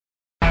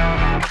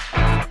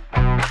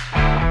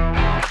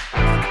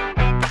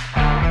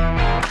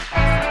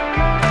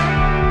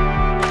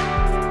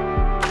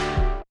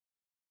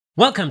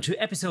Welcome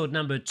to episode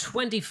number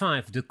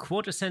 25, the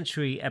quarter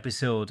century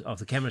episode of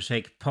the Camera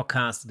Shake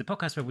podcast, the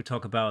podcast where we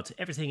talk about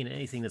everything and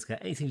anything that's got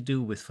anything to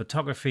do with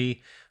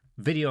photography,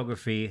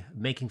 videography,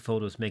 making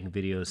photos, making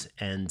videos,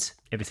 and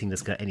everything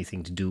that's got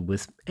anything to do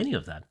with any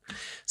of that.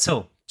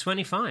 So,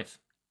 25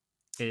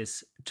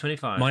 is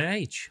 25. My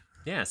age.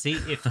 Yeah, see,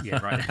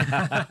 right.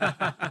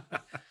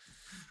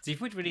 So if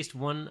we'd released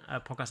one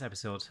podcast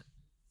episode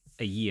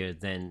a year,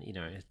 then, it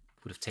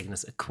would have taken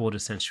us a quarter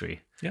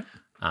century to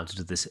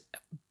do this.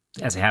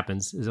 As it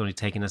happens, it's only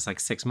taken us like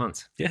 6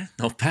 months. Yeah,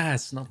 not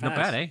bad. Not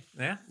bad, eh?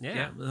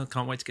 Yeah. I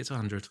can't wait to get to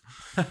 100.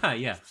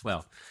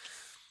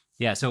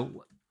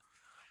 So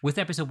with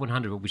episode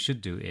 100, what we should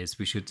do is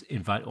we should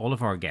invite all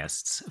of our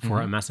guests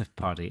for a massive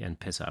party and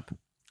piss up.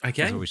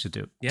 Okay. That's what we should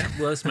do. Yeah,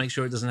 well, let's make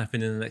sure it doesn't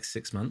happen in the next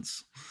 6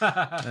 months.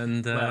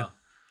 And it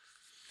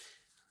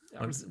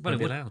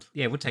would, allowed.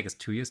 Yeah, it would take us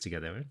 2 years to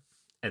get there, right?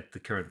 At the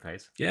current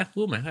pace. Yeah,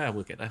 we'll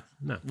get there.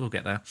 No. We'll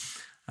get there.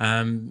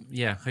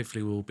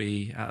 Hopefully we'll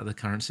be out of the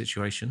current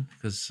situation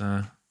because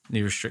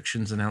new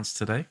restrictions announced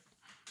today.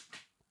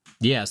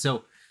 Yeah,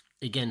 so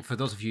again, for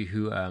those of you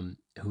who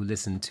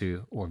listen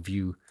to or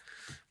view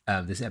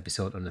this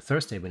episode on a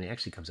Thursday when it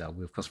actually comes out,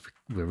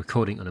 we're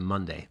recording on a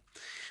Monday,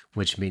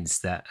 which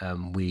means that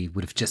we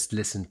would have just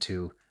listened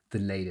to the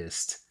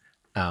latest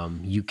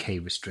UK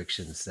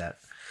restrictions that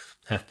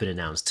have been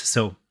announced.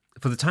 So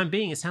for the time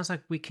being, it sounds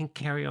like we can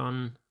carry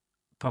on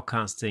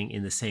podcasting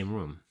in the same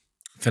room.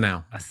 For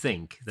now. I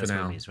think that's what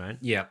it means, right?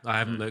 Yeah, I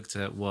haven't looked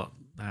at what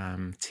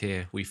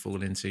tier we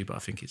fall into, but I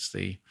think it's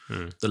the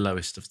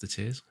lowest of the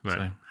tiers. Right.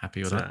 So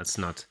happy with that. That's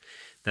not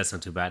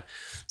too bad.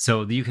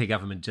 So the UK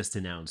government just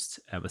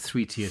announced a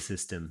 3-tier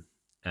system.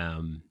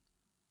 And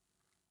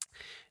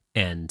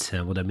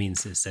what that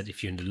means is that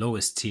if you're in the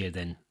lowest tier,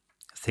 then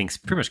things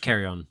pretty much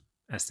carry on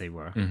as they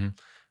were.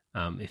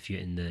 Mm-hmm. If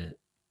you're in the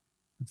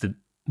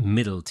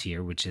middle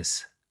tier, which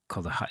is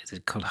called high. Is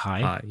it called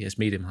high? High, yes,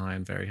 medium, high,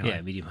 and very high.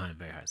 Yeah, medium, high, and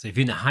very high. So if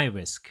you're in the high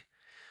risk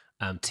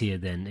tier,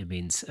 then it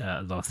means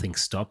a lot of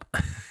things stop.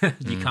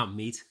 You can't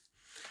meet.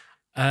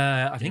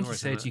 I think you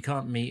said you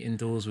can't meet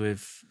indoors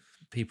with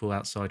people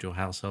outside your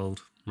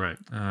household. Right.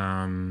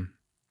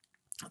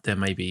 There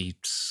may be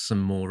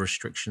some more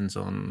restrictions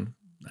on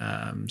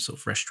sort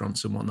of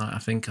restaurants and whatnot. I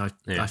think I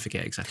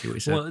forget exactly what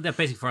you said. Well, that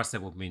basically for us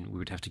that would mean we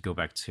would have to go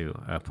back to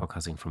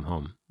podcasting from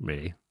home,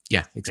 really.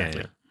 Yeah,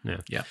 exactly.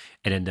 Yeah.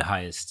 And then the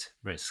highest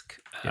risk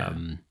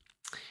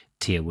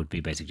tier would be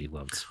basically,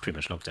 it's pretty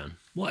much lockdown.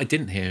 What I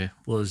didn't hear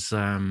was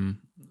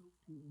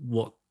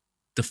what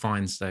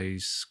defines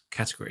those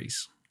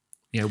categories.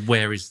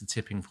 Where is the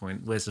tipping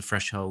point? Where's the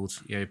threshold?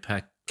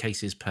 Per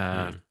cases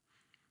per,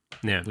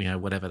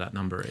 whatever that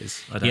number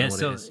is. I don't know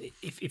what it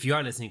is. If you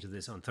are listening to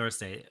this on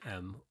Thursday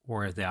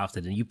or the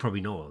after, then you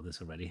probably know all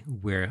this already.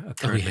 We're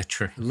currently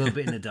true. a little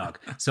bit in the dark.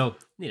 So,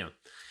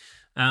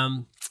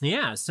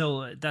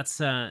 so that's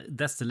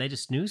the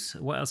latest news.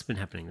 What else has been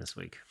happening this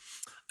week?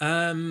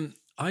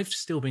 I've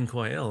still been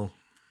quite ill.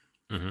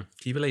 Mm-hmm. Can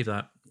you believe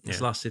that?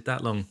 It's lasted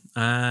that long.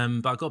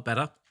 But I got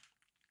better.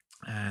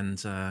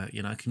 And,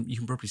 you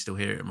can probably still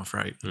hear it in my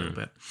throat a little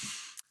bit.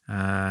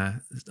 I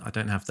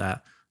don't have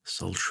that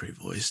sultry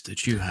voice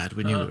that you had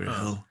when you were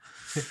ill.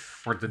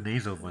 Or the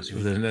nasal voice.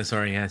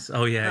 Sorry, yes.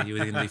 Oh, yeah, you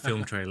were in the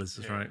film trailers.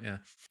 That's right, yeah.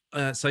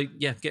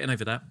 Getting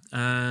over that.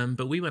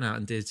 But we went out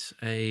and did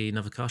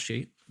another car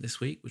shoot this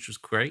week, which was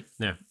great.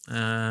 Yeah.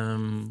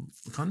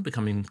 We're kind of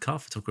becoming car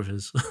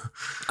photographers.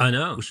 I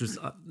know. Which was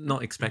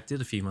not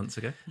expected a few months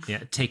ago.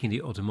 Yeah, taking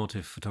the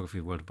automotive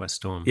photography world by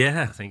storm.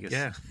 Yeah, I think it's...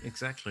 Yeah,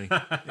 exactly.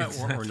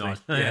 Or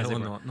not. Yeah, or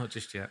not. Not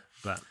just yet.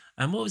 But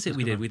what was it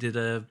we did? We did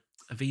a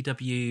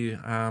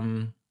VW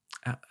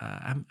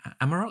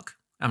Amarok?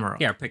 Amarok.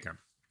 Yeah, pickup.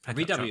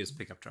 VW is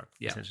pickup truck,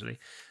 essentially.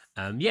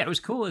 It was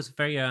cool. It was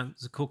a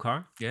cool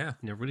car. Yeah.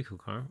 Really cool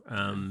car.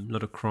 A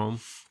lot of chrome.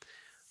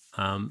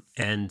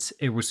 And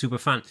it was super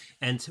fun.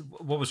 And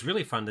what was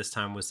really fun this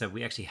time was that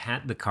we actually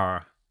had the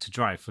car to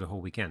drive for the whole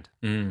weekend.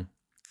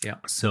 Yeah.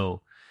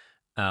 So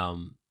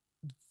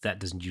that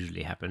doesn't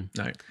usually happen.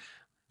 No.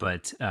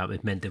 But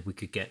it meant that we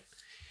could get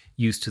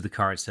used to the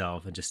car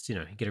itself and just,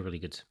 get a really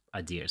good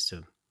idea as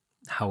to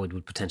how it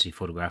would potentially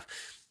photograph.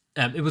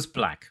 It was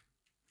black.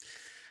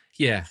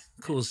 Yeah.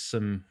 Caused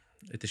some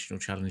additional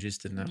challenges,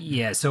 didn't it?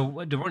 Yeah.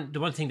 So the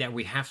one thing that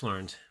we have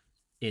learned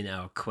in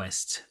our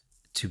quest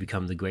to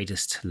become the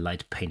greatest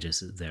light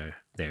painters there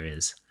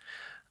is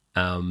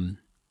so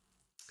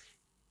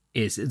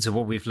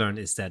what we've learned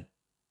is that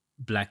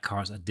black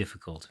cars are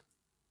difficult.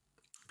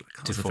 Black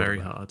cars are very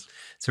hard.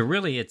 So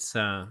really, it's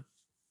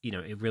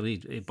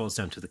it boils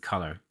down to the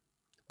color,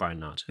 bar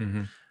none.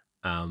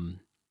 Mm-hmm.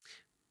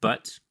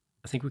 But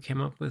I think we came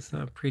up with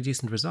a pretty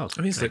decent result.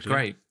 I mean, it's looked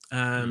great.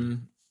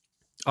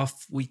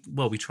 We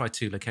tried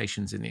 2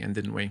 locations in the end,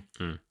 didn't we?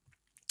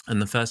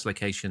 And the first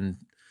location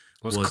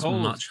was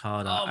much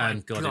harder. Oh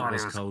and God, it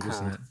was cold,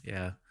 wasn't it?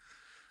 Yeah.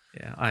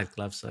 I had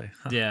gloves, so.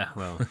 Yeah,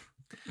 well,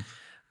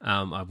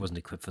 I wasn't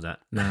equipped for that.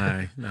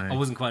 No. I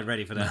wasn't quite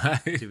ready for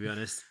that, to be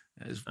honest.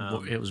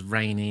 It was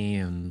rainy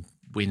and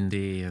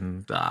windy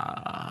and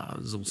it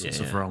was all sorts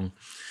of wrong.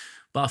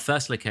 But our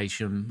first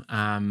location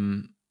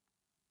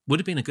would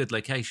have been a good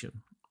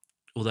location,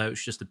 although it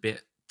was just a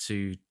bit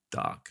too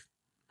dark.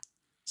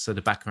 So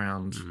the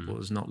background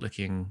was not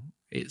looking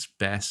its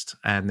best.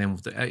 And then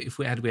if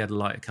we had a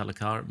lighter color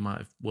car, it might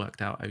have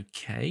worked out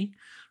okay.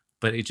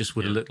 But it just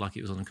would have looked like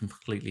it was on a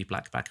completely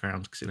black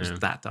background because it was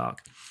that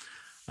dark.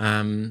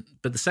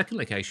 But the second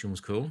location was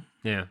cool.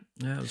 Yeah,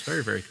 it was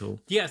very, very cool.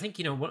 Yeah, I think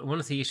one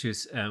of the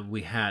issues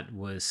we had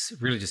was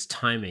really just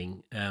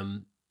timing.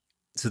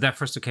 So that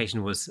first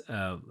location was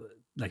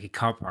like a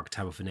car park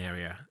type of an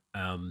area,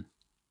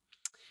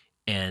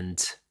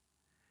 and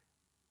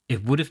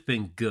it would have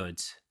been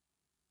good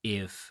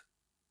if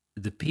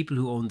the people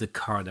who owned the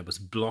car that was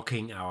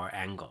blocking our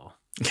angle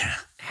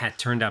had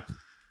turned up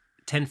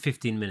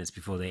 10-15 minutes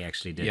before they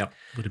actually did. Yep,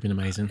 would have been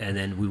amazing. And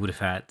then we would have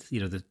had,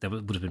 that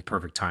would have been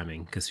perfect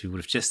timing because we would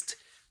have just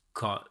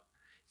caught,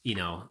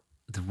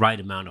 the right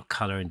amount of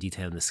color and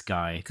detail in the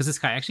sky. Because the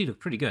sky actually looked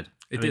pretty good.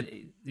 It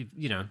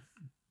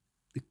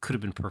could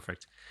have been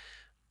perfect.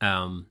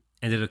 And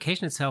the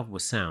location itself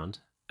was sound,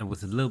 and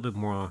with a little bit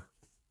more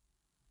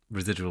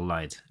residual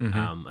light,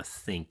 I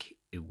think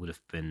it would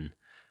have been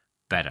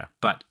better.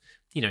 But,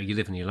 you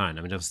live and you learn.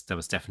 I mean, that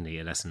was definitely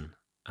a lesson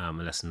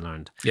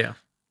learned. Yeah.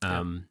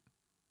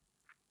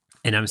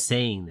 And I'm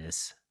saying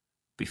this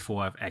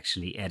before I've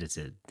actually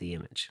edited the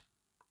image.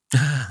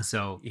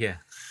 So,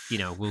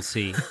 we'll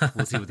see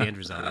what the end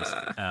result is.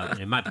 And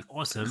it might be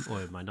awesome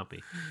or it might not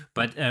be.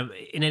 But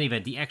in any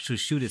event, the actual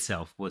shoot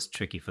itself was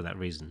tricky for that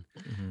reason.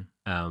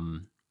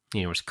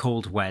 It was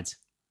cold, wet,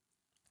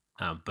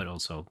 but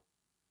also,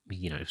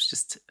 it was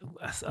just,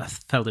 I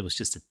felt it was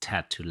just a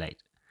tad too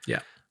late. Yeah.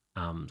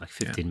 Like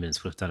 15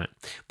 minutes would have done it.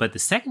 But the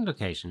second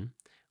location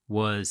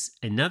was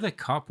another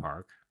car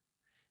park.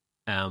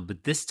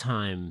 But this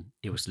time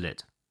it was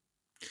lit.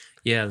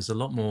 Yeah, there's a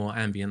lot more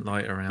ambient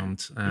light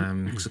around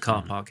because the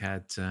car park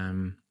had,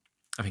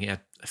 I think it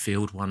had a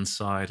field one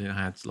side and it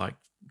had like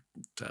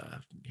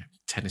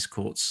tennis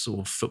courts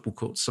or football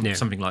courts,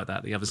 something like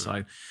that, the other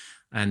side.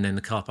 And then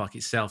the car park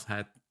itself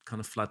had kind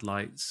of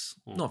floodlights,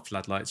 not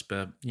floodlights,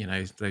 but,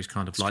 those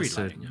kind of lights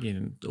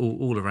lighting,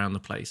 all around the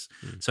place.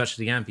 So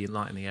actually the ambient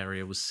light in the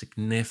area was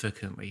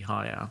significantly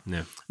higher.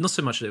 Yeah. Not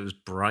so much that it was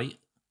bright.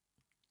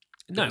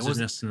 No, it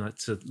wasn't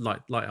just to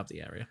light up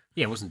the area.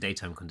 Yeah, it wasn't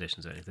daytime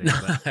conditions or anything.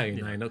 But,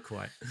 no, not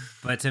quite.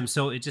 But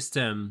so it just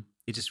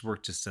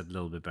worked just a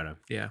little bit better.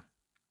 Yeah.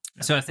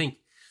 So I think,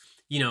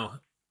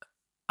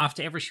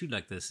 after every shoot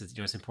like this,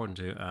 it's important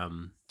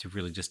to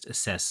really just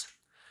assess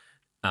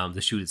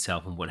the shoot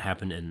itself and what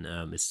happened,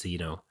 and it's to you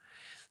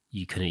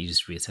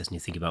just reassess and you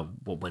think about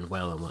what went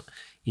well and what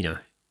you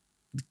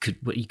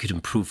could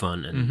improve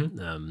on,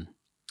 and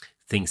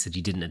things that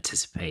you didn't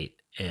anticipate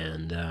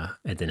and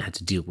then had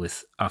to deal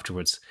with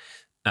afterwards.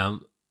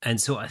 And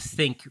so I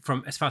think,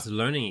 from as far as the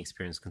learning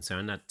experience is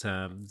concerned, that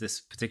this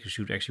particular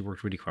shoot actually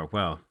worked really quite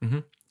well.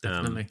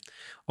 Definitely.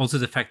 Also,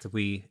 the fact that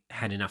we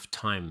had enough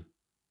time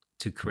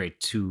to create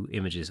 2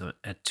 images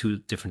at 2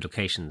 different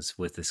locations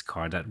with this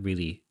car, that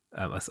really,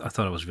 I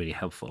thought it was really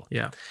helpful.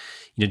 Yeah.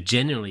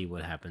 Generally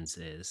what happens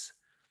is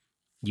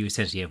you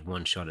essentially have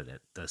one shot at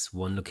it. There's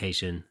one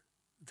location,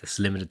 there's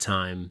limited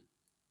time,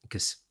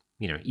 because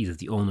either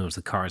the owner of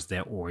the car is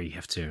there or you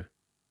have to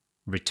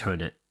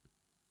return it,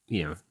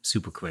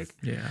 super quick.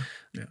 Yeah.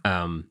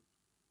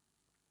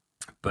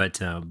 But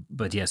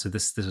yeah, so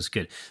this was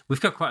good. We've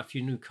got quite a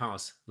few new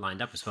cars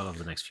lined up as well over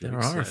the next few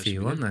weeks. There are a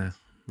few, aren't there?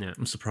 Yeah.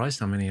 I'm surprised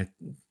how many are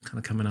kind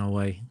of coming our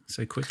way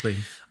so quickly.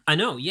 I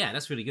know. Yeah,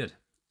 that's really good.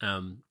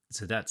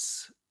 So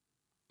that's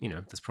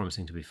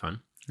promising to be fun.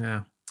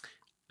 Yeah.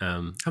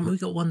 Haven't we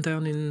got one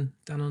down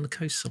on the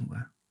coast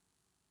somewhere?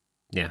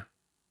 Yeah.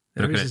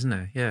 There is, isn't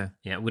there? Yeah.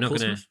 Yeah, we're not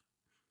going to,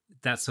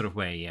 that sort of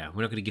way,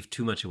 we're not going to give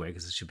too much away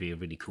because it should be a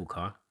really cool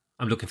car.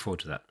 I'm looking forward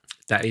to that.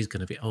 That is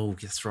going to be,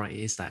 that's right, it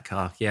is that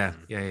car. Yeah.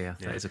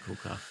 That is a cool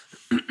car.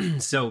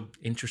 So,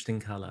 interesting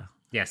colour.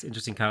 Yes,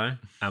 interesting colour,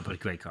 but a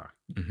great car.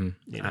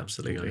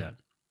 Absolutely.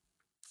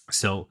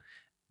 So,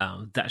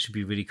 that should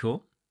be really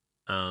cool.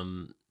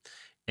 And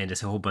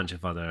there's a whole bunch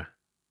of other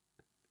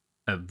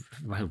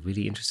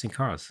really interesting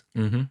cars,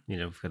 we've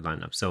got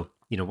lined up. So,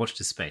 watch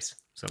this space.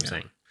 So I'm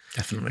saying.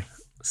 Definitely.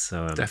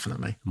 So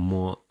definitely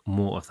more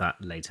of that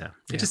later.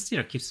 It just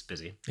keeps us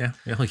busy. Yeah.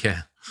 Oh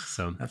yeah.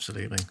 So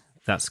absolutely,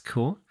 that's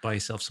cool. Buy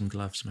yourself some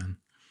gloves, man.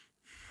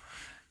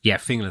 Yeah,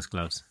 fingerless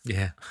gloves.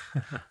 Yeah.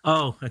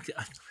 Oh,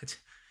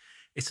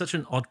 it's such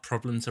an odd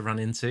problem to run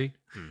into,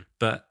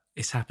 but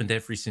it's happened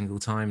every single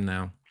time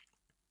now.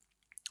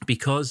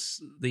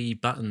 Because the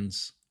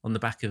buttons on the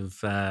back of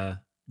the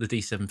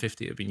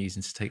D750 I've been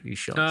using to take these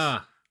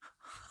shots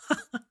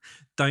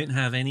don't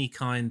have any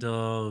kind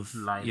of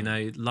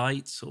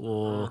light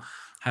or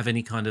have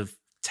any kind of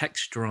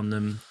texture on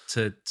them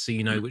so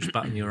you know which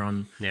button you're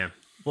on. Yeah.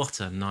 What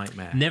a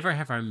nightmare. Never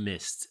have I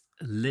missed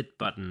lit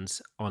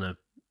buttons on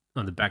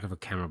the back of a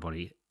camera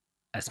body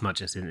as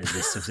much as in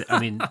this. I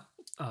mean,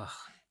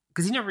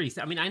 because you never really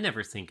I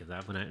never think of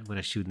that when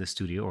I shoot in the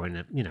studio or in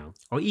a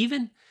or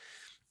even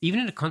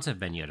in a concert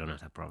venue. I don't have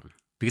that problem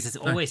because there's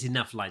always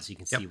enough light so you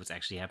can see what's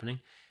actually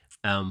happening.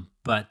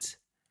 But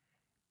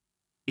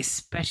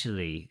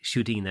especially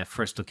shooting in that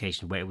first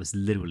location where it was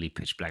literally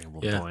pitch black at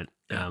one point.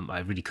 I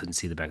really couldn't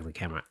see the back of the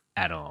camera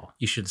at all.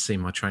 You should have seen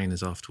my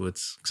trainers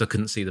afterwards because I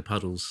couldn't see the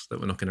puddles that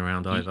were knocking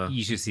around either.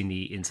 You should have seen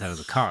the inside of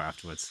the car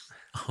afterwards.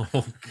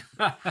 Oh,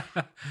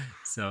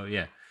 so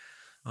yeah.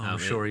 I'm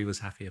sure he was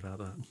happy about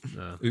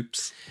that.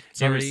 Oops,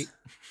 sorry.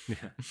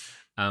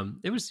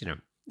 It was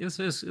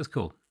it was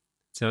cool.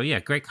 So yeah,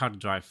 great car to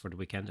drive for the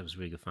weekend. It was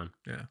really good fun.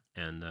 Yeah,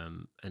 and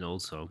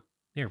also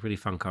really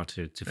fun car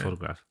to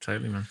photograph.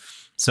 Totally, man.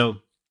 So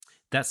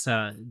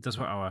those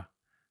were our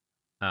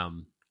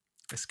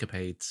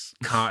escapades,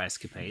 car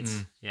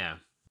escapades. Yeah.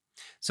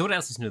 So what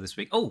else is new this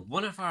week? Oh,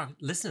 one of our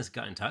listeners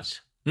got in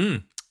touch.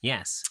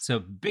 Yes. So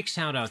big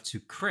shout out to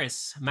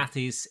Chris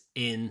Matthews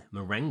in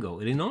Marengo,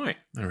 Illinois.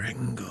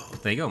 Marengo.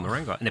 There you go,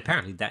 Marengo. And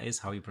apparently that is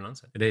how you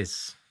pronounce it. It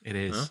is.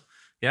 Huh?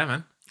 Yeah,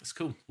 man. It's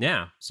cool.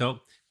 Yeah. So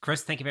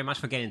Chris, thank you very much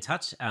for getting in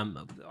touch.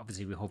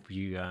 Obviously, we hope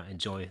you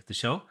enjoy the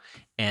show,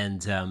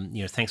 and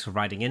thanks for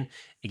writing in.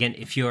 Again,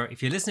 if you're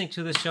listening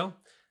to this show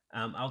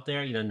out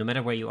there, no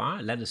matter where you are,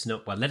 let us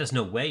know. Well, let us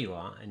know where you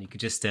are, and you could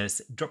just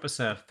drop us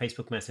a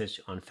Facebook message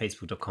on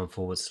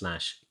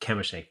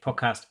facebook.com/Camera Shake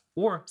Podcast,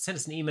 or send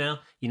us an email.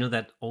 You know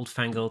that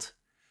old-fangled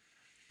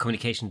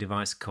communication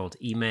device called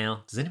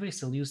email. Does anybody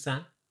still use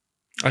that?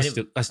 I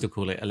still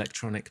call it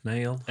electronic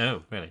mail.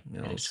 Oh, really?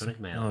 Electronic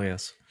mail. Oh,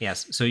 yes.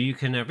 Yes. So you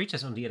can reach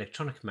us on the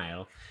electronic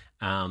mail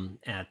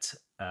at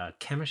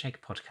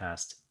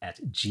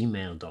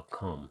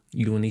camerashakepodcast@gmail.com.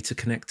 You will need to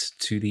connect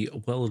to the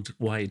World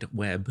Wide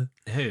Web.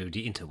 Oh,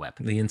 the interweb.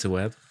 The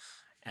interweb.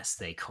 As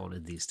they call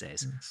it these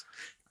days. Yes.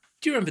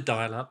 Do you remember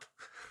dial-up?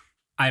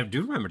 I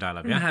do remember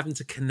dial-up, yeah. Having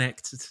to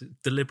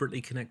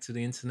deliberately connect to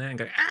the internet and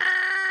go,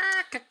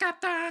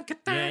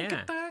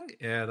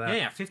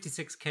 Yeah,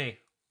 56K.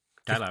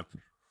 Dial-up.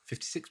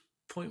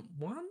 56.1?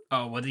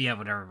 Oh,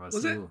 whatever it was.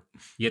 Was it? Ooh.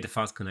 You had the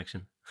fast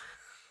connection.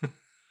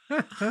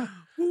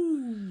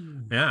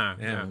 Ooh.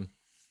 Yeah.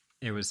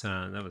 It was,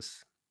 that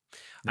was...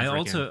 I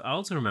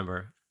also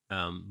remember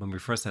when we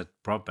first had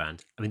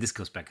broadband, I mean, this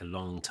goes back a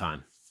long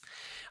time.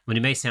 I mean,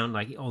 it may sound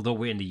like, although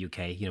we're in the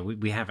UK,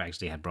 we have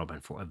actually had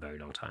broadband for a very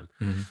long time.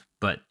 Mm-hmm.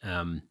 But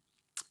I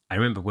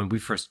remember when we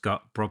first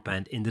got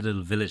broadband in the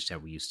little village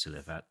that we used to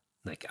live at,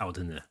 like out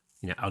in the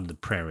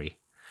prairie,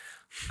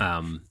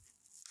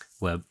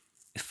 where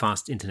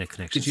fast internet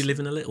connections. Did you live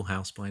in a little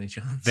house by any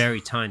chance?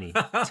 Very tiny,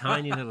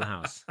 tiny little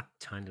house.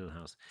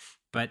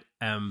 But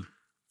when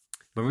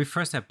we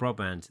first had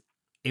broadband,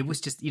 it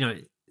was just,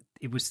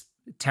 it was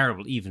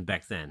terrible even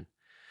back then.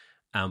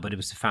 But it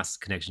was the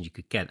fastest connection you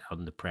could get out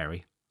in the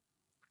prairie.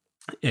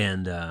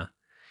 And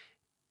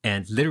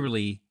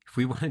literally, if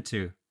we wanted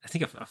to, I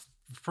think I've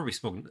probably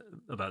spoken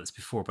about this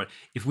before, but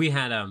if we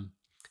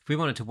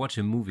wanted to watch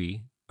a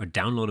movie or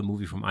download a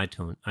movie from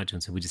iTunes,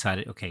 and we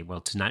decided, okay,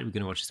 well, tonight we're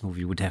going to watch this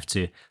movie, we'd have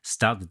to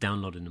start the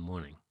download in the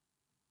morning.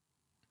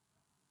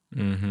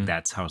 Mm-hmm.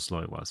 That's how slow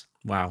it was.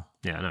 Wow.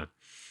 Yeah, I know.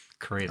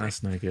 Crazy.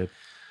 That's no good.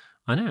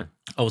 I know.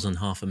 I was on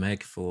half a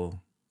meg for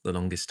the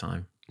longest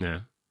time.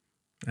 Yeah.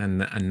 And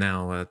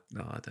now I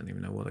don't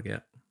even know what I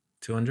get.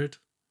 200?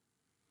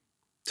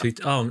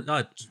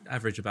 I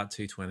average about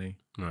 220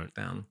 right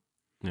down.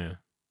 Yeah.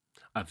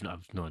 I've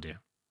no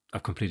idea.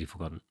 I've completely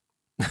forgotten.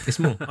 It's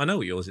more. I know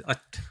what yours is.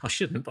 I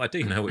shouldn't, but I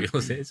do know what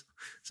yours is.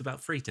 It's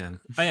about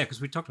 310. Oh, yeah,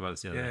 because we talked about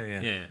this the other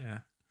day. Yeah.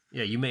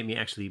 Yeah, you made me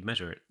actually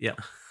measure it. Yeah.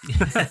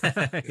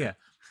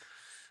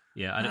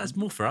 Yeah. That's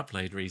more for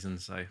upload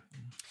reasons, so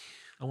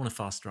I want a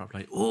faster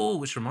upload. Oh,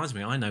 which reminds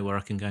me, I know where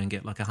I can go and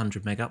get like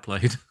 100 meg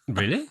upload.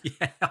 Really?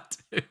 Yeah, I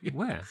do.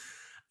 Where?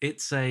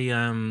 It's a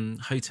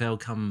hotel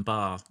cum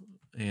bar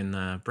in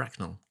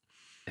Bracknell.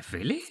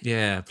 Really?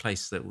 Yeah, a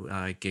place that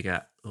I gig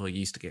at, or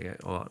used to gig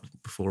at,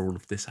 before all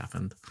of this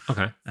happened.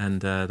 Okay.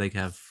 And they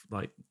have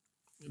like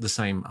the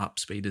same up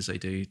speed as they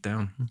do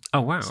down.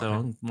 Oh, wow. So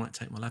I might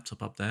take my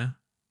laptop up there,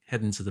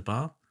 head into the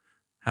bar,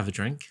 have a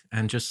drink,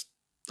 and just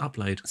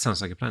upload.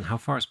 Sounds like a plan. How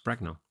far is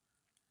Bracknell?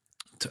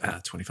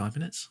 25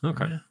 minutes.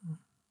 Okay. Yeah.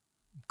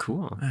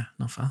 Cool. Yeah,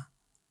 not far.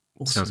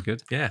 Awesome. Sounds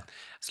good. Yeah.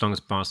 As long as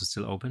bars are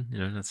still open,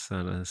 that's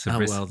a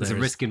risk. Well, there's a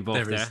risk involved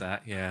there. There is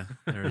that, yeah.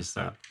 There is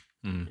that.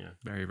 Yeah.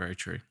 Very, very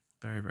true.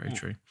 Very, very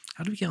true.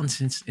 How do we get on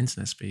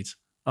internet speeds?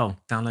 Oh,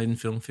 downloading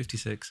film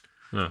 56.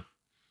 No.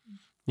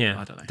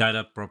 Yeah. I don't know.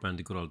 Dial-up broadband,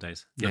 the good old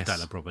days. Yes. Not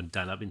dial-up broadband,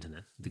 dial-up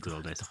internet, the good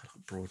old days.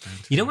 Dial-up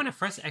broadband. When I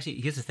first, actually,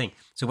 here's the thing.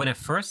 So when I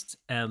first,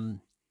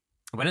 when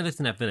I lived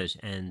in that village,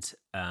 and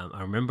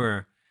I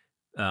remember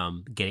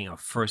getting our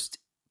first,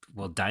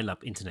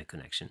 dial-up internet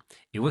connection.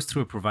 It was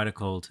through a provider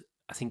called,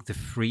 I think,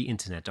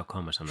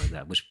 thefreeinternet.com or something like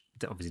that, which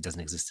obviously doesn't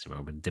exist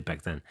anymore, but it did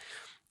back then.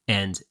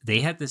 And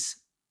they had this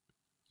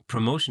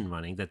promotion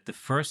running that the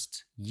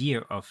first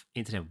year of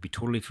internet would be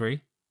totally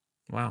free.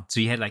 Wow. So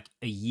you had like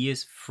a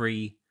year's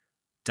free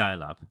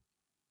dial-up.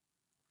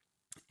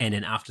 And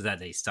then after that,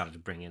 they started to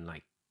bring in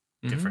like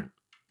different,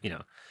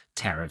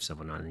 tariffs and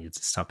whatnot, and you had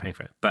to start paying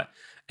for it.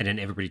 And then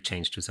everybody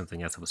changed to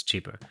something else that was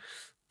cheaper.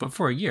 But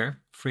for a year,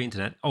 free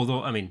internet,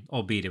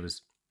 albeit it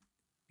was,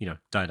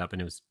 dialed up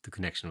and the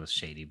connection was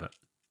shady, but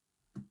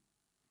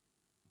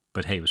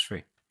But hey, it was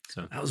free.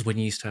 So That was when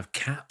you used to have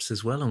caps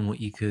as well on what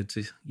you could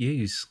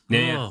use.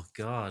 Yeah. Oh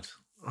God,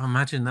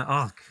 imagine that.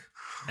 Oh,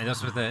 and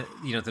those were the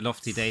the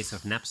lofty days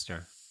of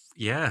Napster.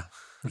 yeah,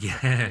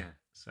 yeah.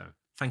 So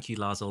Thank you,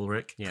 Lars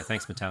Ulrich. yeah,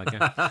 thanks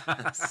Metallica.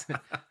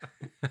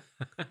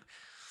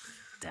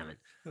 Damn it.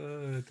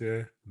 Oh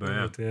dear. But,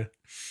 Oh dear.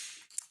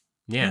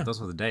 Yeah,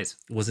 those were the days.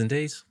 Was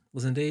indeed.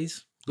 Well,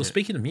 Yeah.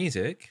 speaking of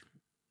music,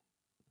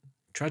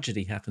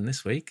 tragedy happened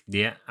this week.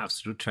 Yeah,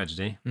 absolute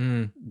tragedy.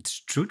 Mm. It's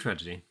true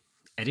tragedy.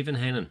 Eddie Van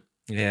Halen.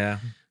 Yeah,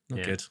 not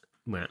Yeah. good.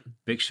 Well,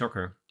 big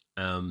shocker.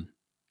 As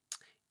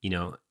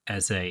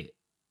a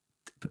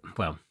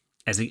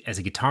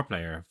guitar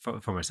player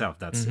for myself,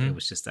 that was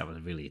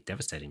really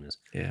devastating news.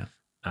 Yeah.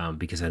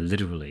 Because not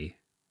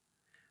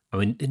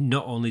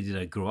only did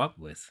I grow up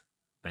with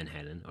Van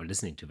Halen or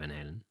listening to Van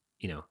Halen,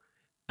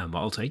 but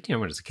also,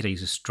 when as a kid I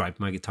used to stripe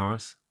my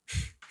guitars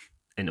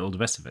and all the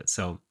rest of it.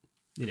 So,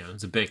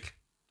 it's a big,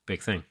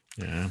 big thing.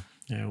 Yeah.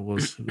 Yeah, it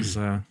was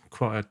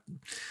quite a,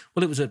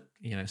 well, it was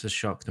it's a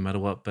shock no matter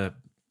what, but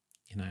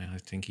I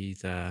don't think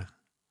he'd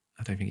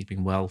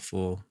been well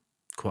for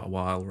quite a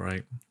while,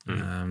 right?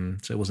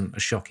 So it wasn't a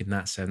shock in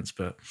that sense,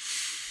 but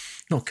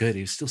not good.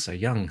 He was still so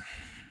young.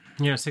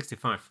 Yeah,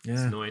 65. Yeah.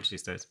 It's no age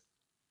these days.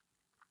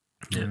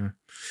 Yeah.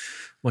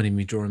 Why didn't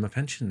we draw him a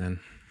pension then?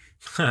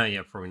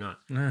 Yeah, probably not.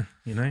 No,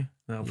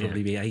 that'll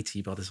probably be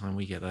 80 by the time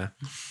we get there.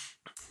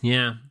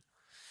 Yeah.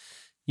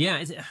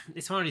 Yeah,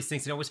 it's one of these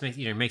things that always makes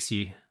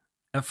you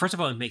first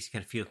of all, it makes you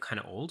kind of feel kind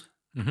of old.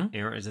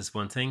 Is this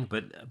one thing,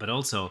 but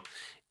also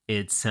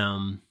it's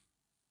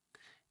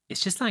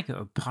just like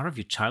a part of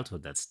your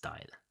childhood that's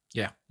died.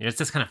 Yeah, it's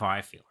just kind of how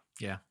I feel.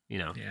 Yeah,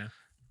 Yeah.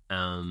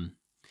 And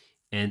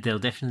there'll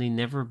definitely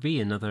never be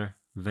another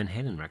Van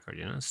Halen record.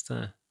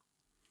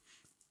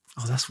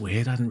 Oh, that's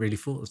weird. I hadn't really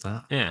thought of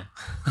that. Yeah,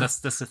 that's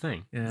the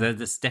thing. Yeah.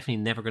 There's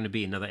definitely never going to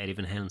be another Eddie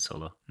Van Halen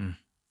solo.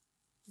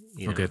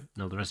 Good.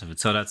 No, the rest of it.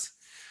 So that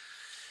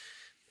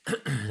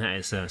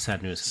is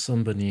sad news.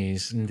 Somber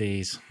news,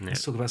 indeed. Yeah.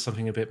 Let's talk about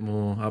something a bit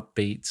more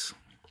upbeat.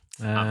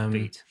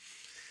 Upbeat.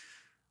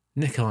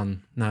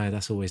 Nikon. No,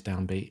 that's always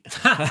downbeat.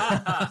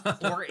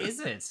 Or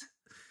is it?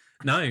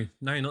 No,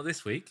 not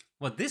this week.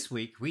 Well, this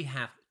week we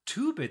have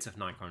 2 bits of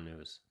Nikon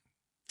news.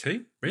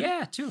 2? Really?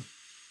 Yeah, 2.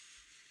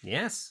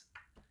 Yes.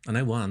 I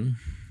know one.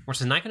 Or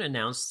so Nikon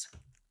announced,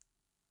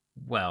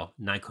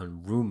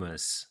 Nikon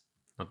rumors,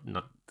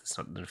 it's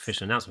not an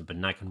official announcement, but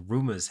Nikon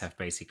rumors have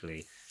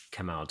basically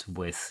come out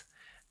with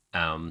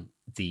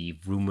the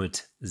rumored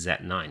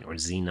Z9 or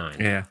Z9.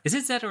 Yeah. Is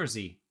it Z or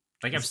Z?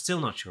 I'm still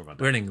not sure about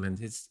that. We're in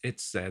England. It's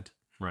Z.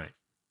 Right,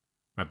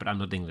 but I'm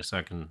not English, so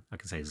I can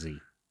say Z.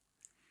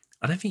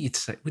 I don't think you'd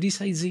say. Would you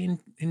say Z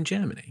in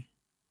Germany?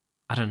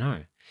 I don't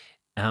know.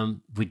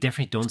 We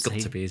definitely don't It's got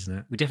to be, isn't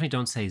it? We definitely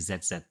don't say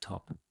ZZ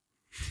top.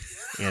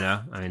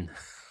 I mean,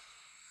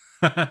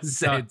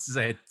 ZZ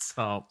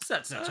top.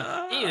 ZZ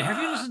top.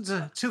 Have you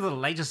listened to the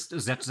latest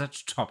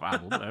ZZ top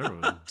album?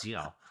 Oh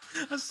dear,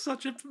 that's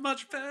such a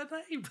much better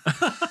name.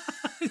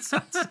 It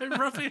sounds so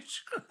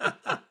rubbish.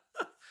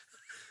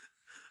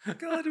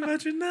 God,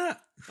 imagine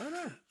that. I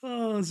know.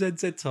 Oh,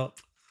 ZZ top.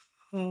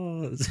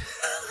 Oh,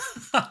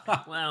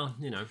 well,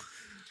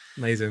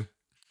 amazing.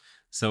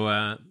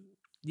 So,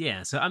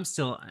 so I'm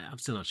still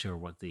not sure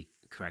what the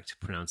correct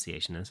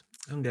pronunciation is.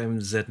 I'm going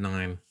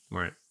Z9.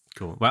 Right.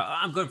 Cool. Well,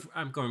 I'm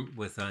going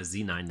with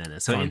Z9 then.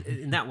 So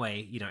in that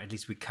way, at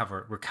least we're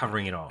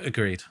covering it all.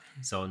 Agreed.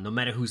 So no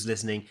matter who's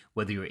listening,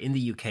 whether you're in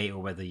the UK or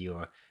whether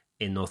you're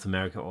in North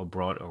America or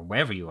abroad or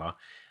wherever you are,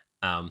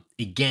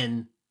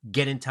 again,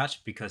 get in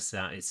touch because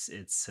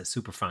it's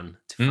super fun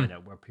to find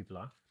out where people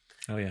are.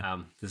 Oh yeah.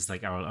 This is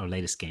like our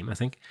latest game, I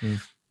think.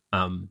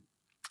 So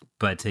the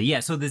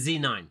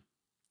Z9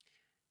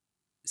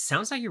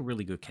 sounds like a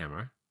really good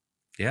camera.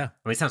 Yeah.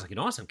 I mean, it sounds like an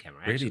awesome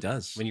camera. Actually. Really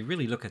does. When you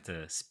really look at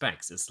the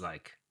specs, it's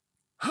like,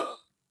 Well,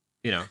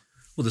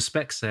 the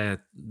specs they're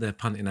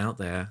punting out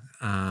there,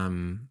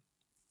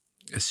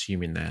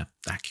 assuming they're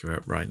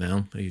accurate right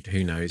now.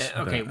 Who knows?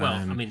 Okay, but, well,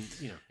 I mean,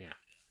 yeah.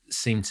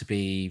 Seem to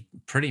be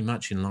pretty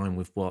much in line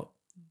with what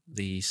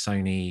the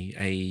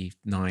Sony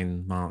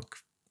A9 Mark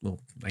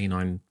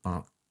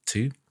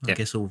II, I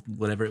guess, or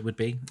whatever it would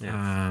be.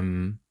 Yeah.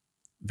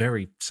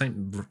 Very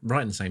same,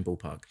 right in the same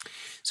ballpark.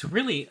 So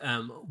really,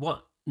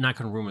 what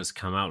Nikon rumors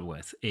come out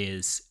with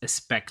is a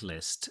spec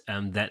list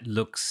that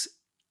looks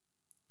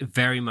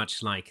very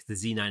much like the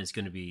Z9 is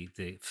going to be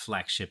the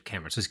flagship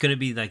camera. So it's going to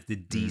be like the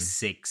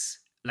D6,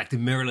 like the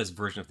mirrorless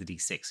version of the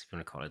D6, if you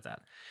want to call it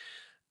that.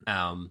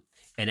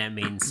 And that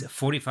means a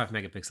 45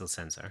 megapixel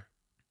sensor,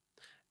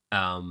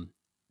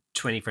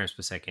 20 frames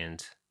per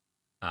second,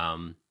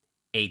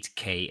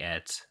 8K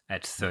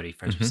at 30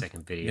 frames per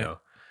second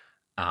video.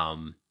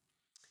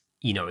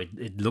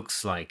 It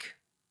looks like,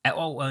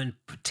 and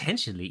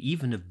potentially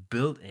even a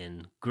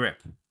built-in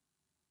grip.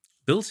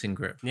 Built-in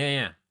grip?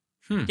 Yeah.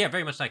 Yeah,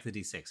 very much like the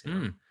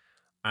D6.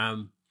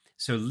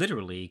 So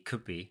literally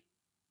could be,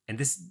 and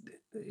this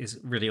is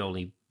really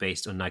only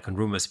based on Nikon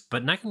rumors,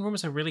 but Nikon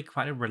rumors are really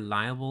quite a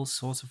reliable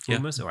source of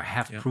rumors or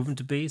have proven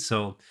to be.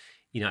 So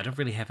I don't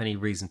really have any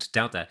reason to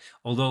doubt that.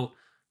 Although,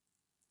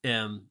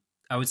 I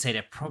would say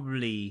that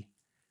probably,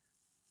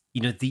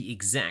 the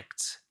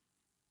exact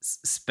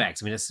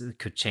specs. I mean, this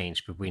could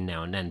change between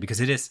now and then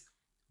because it is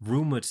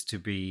rumored to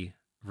be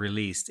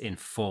released in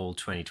fall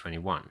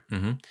 2021.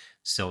 Mm-hmm.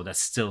 So that's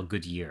still a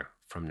good year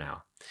from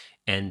now.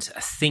 And I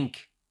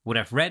think what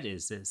I've read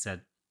is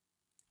that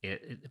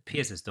it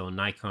appears as though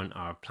Nikon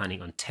are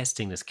planning on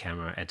testing this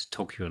camera at the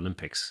Tokyo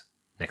Olympics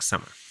next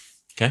summer.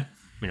 Okay.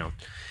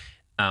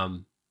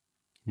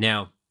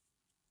 Now,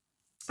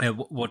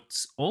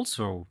 what's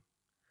also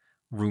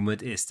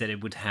rumored is that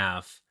it would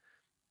have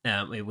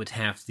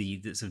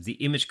the sort of the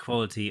image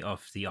quality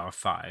of the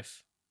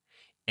R5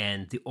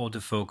 and the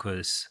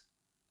autofocus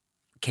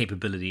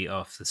capability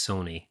of the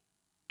Sony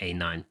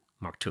A9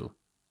 Mark II.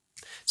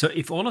 So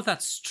if all of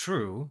that's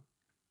true,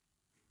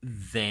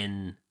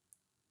 then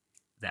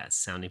that's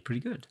sounding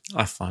pretty good.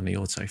 I find the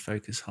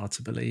autofocus hard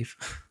to believe.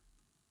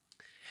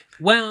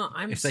 Well,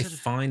 if they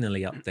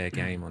finally up their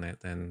game on it,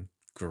 then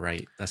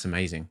great. That's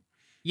amazing.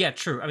 Yeah,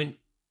 true. I mean,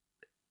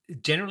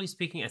 generally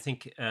speaking, I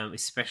think,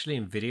 especially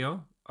in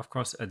video, of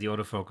course, the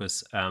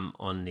autofocus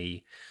on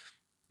the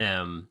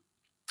Z6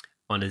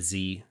 and the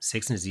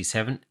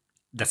Z7,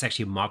 that's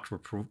actually a marked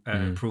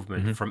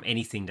improvement from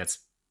anything that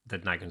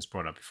Nikon's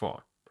brought up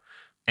before.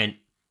 And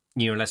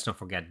let's not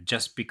forget,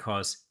 just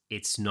because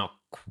it's not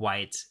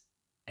quite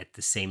at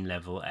the same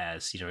level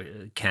as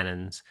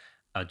Canon's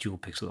dual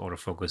pixel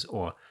autofocus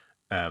or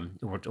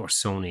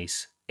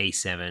Sony's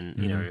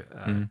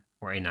A7,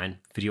 or A9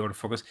 video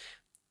autofocus,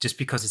 just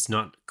because it's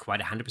not quite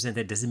 100%,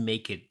 that doesn't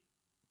make it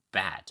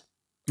bad.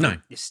 No,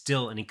 it's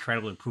still an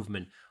incredible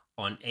improvement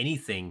on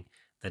anything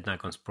that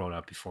Nikon's brought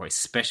up before,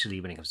 especially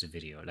when it comes to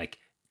video. Like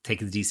take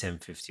the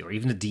D750 or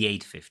even the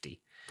D850.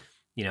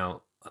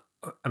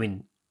 I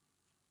mean,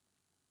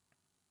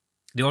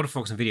 the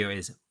autofocus in video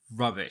is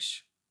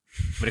rubbish,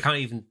 but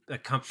I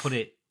can't put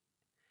it.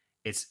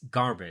 It's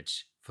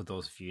garbage for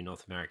those of you in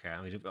North America.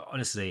 I mean,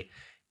 honestly,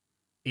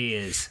 it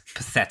is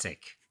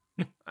pathetic.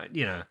 I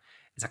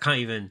can't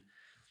even.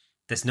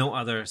 There's no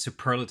other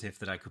superlative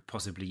that I could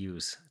possibly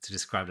use to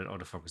describe that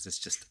autofocus. It's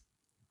just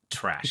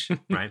trash,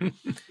 right?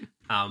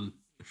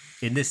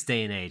 In this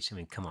day and age, I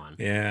mean, come on.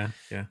 Yeah.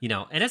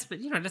 And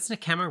that's in a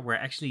camera where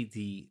actually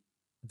the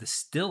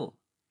still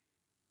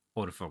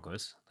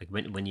autofocus, like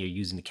when you're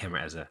using the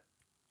camera as a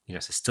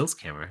stills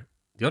camera,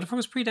 the autofocus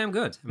is pretty damn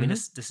good. I mean,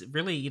 this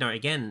really,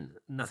 again,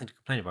 nothing to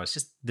complain about. It's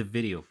just the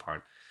video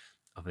part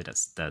of it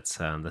that's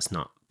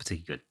not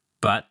particularly good.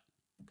 But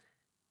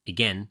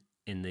again,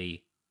 in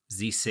the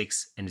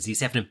Z6 and the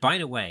Z7, and by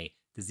the way,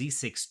 the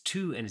Z6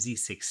 II and the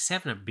Z6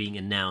 7 are being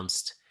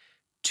announced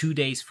 2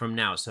 days from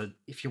now. So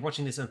if you're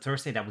watching this on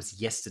Thursday, that was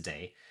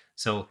yesterday.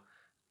 So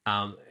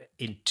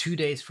in 2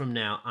 days from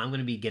now, I'm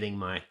going to be getting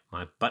my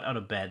butt out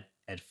of bed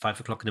at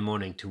 5 o'clock in the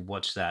morning to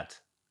watch that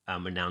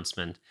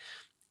announcement.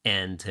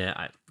 And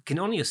I can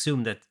only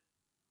assume that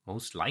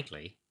most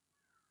likely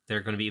there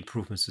are going to be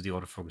improvements to the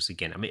autofocus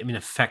again. I mean,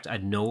 in fact, I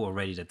know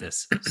already that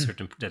there's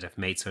that I've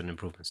made certain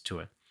improvements to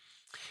it.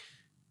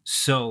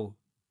 So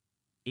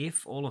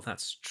if all of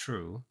that's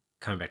true,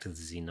 coming back to the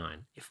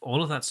Z9, if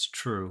all of that's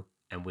true,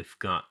 and we've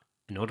got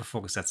an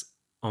autofocus that's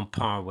on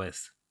par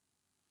with,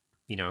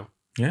 the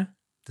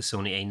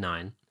Sony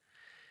A9,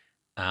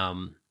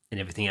 and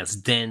everything else,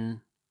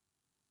 then,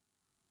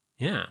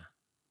 yeah.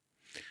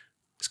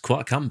 It's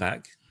quite a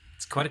comeback.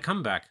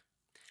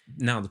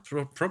 Now, the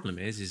problem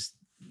is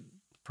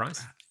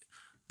price.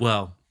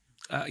 Well,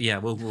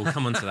 we'll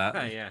come on to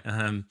that.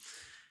 Yeah.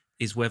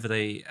 Is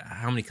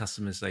how many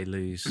customers they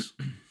lose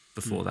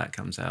before that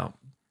comes out.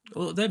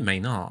 Well, they may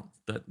not,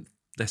 but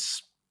they're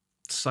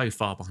so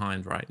far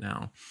behind right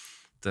now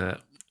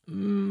that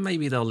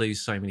maybe they'll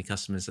lose so many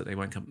customers that they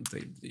won't come.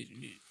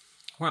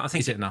 Well, I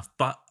think is it enough?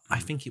 But I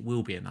think it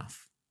will be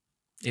enough.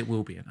 It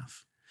will be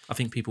enough. I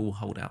think people will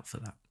hold out for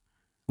that.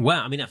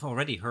 Well, I mean, I've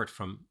already heard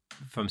from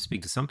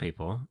speaking to some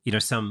people,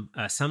 some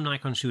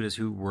Nikon shooters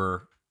who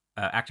were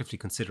actively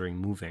considering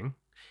moving,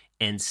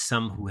 and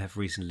some who have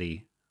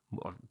recently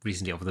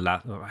over the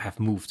last, or have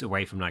moved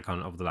away from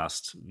Nikon over the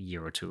last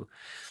year or two.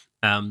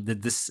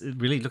 That this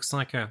really looks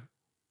like it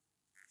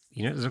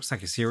looks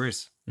like a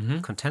serious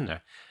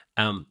contender.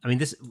 I mean,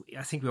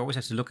 I think we always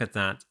have to look at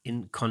that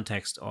in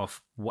context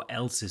of what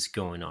else is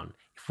going on.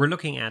 If we're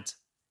looking at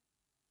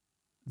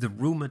the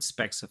rumored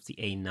specs of the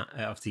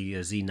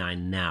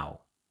Z9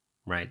 now,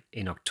 right,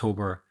 in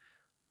October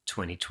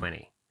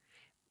 2020,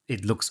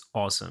 it looks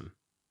awesome.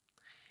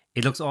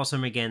 It looks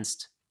awesome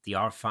against the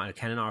R5, the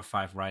Canon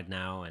R5 right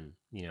now, and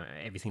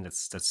everything that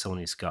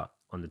Sony's got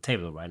on the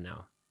table right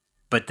now.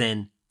 But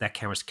then that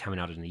camera's coming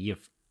out in a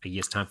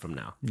year's time from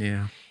now.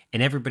 Yeah,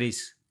 and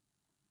everybody's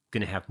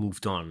going to have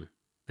moved on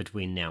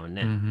between now and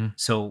then. Mm-hmm.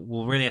 So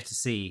we'll really have to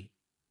see,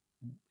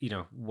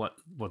 what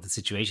the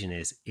situation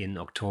is in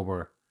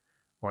October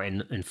or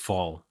in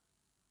fall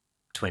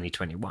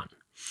 2021.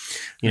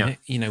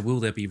 Will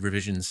there be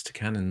revisions to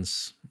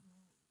Canon's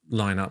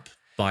lineup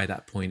by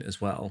that point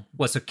as well?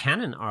 Well, so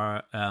Canon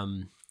are...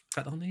 in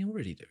fact, aren't they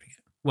already doing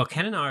it? Well,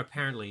 Canon are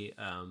apparently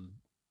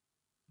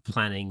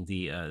planning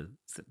the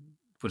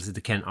what is it,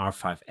 the Canon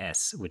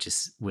R5S, which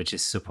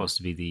is supposed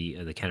to be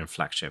the Canon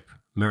flagship,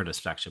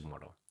 mirrorless flagship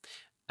model.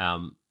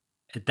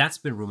 That's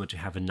been rumored to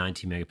have a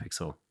 90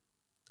 megapixel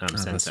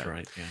sensor. That's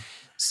right. Yeah.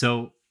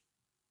 So,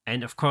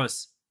 and of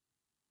course,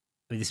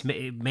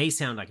 it may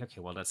sound like,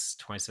 okay, well, that's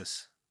twice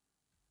as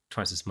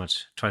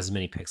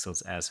many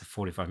pixels as a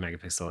 45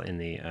 megapixel in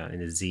the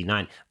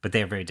Z9, but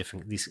they're very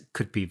different. These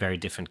could be very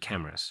different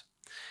cameras.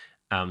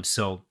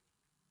 So,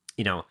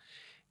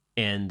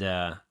 and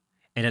I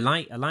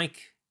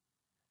like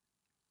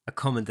a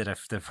comment that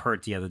I've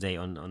heard the other day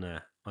on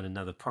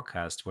another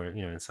podcast where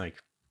it's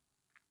like,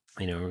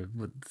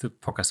 the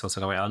podcast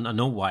also, I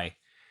know why.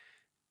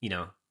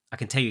 I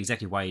can tell you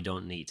exactly why you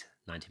don't need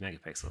 90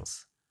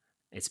 megapixels.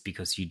 It's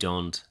because you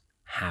don't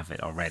have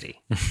it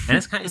already.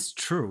 And it's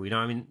true,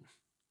 I mean,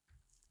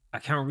 I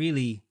can't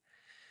really,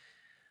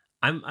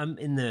 I'm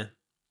in the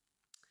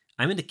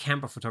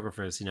camp of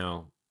photographers,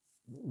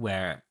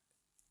 where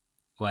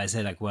I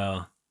say like,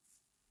 well,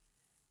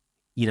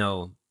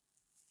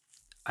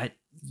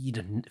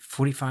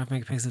 45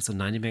 megapixels or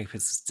 90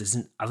 megapixels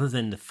doesn't, other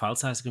than the file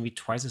size is going to be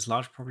twice as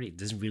large, probably, it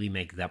doesn't really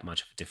make that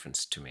much of a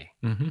difference to me.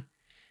 Mm-hmm.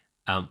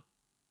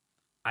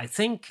 I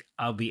think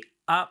I'll be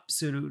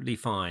absolutely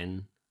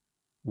fine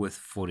with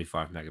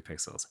 45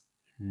 megapixels.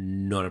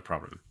 Not a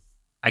problem.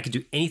 I could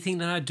do anything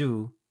that I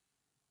do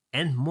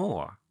and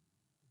more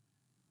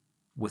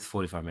with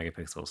 45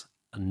 megapixels,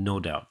 no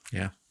doubt.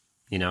 Yeah.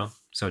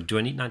 So do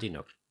I need 90?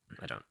 No,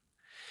 I don't.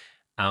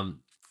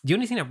 The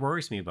only thing that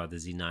worries me about the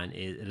Z9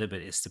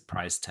 is the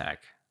price tag.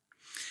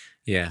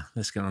 Yeah,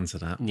 let's get on to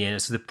that. Yeah,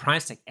 so the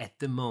price tag at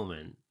the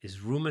moment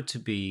is rumored to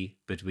be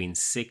between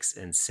 $6,000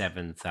 and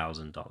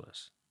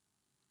 $7,000.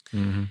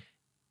 Mm-hmm.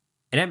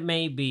 And that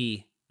may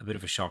be a bit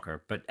of a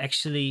shocker, but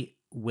actually,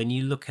 when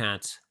you look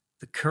at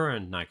the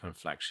current Nikon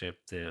flagship,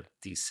 the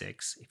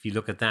D6, if you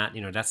look at that,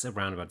 that's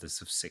around about the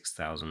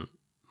 $6,000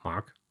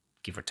 mark,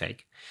 give or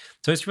take.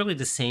 So it's really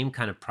the same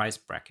kind of price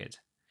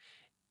bracket.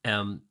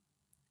 And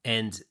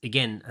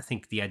again, I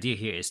think the idea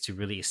here is to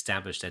really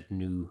establish that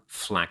new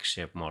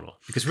flagship model.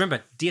 Because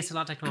remember,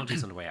 DSLR technology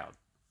is on the way out.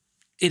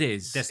 It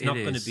is. There's not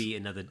going to be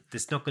a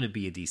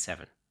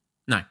D7.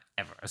 No.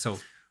 Ever. So,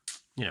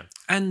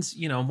 And,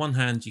 on one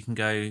hand, you can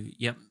go,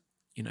 yep,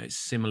 it's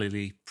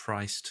similarly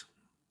priced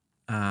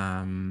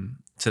to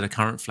the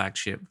current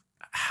flagship.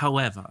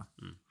 However,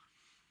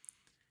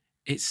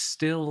 it's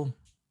still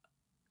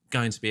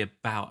going to be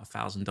about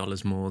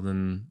 $1,000 more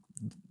than,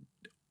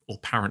 or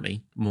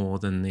apparently more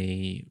than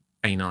the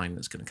A9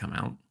 that's going to come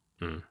out,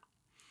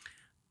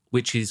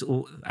 which is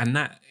and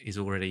that is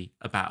already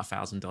about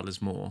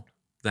 $1,000 more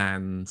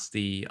than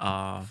the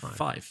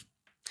R5.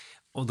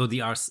 Although the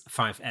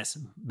R5S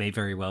may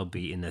very well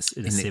be in a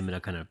similar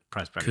kind of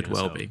price bracket. Could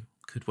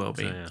well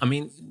be. So, yeah. I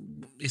mean,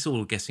 it's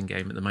all a guessing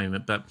game at the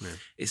moment, but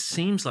it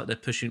seems like they're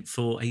pushing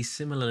for a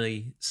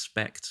similarly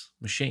spec'd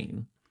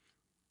machine.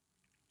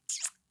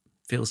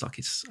 Feels like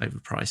it's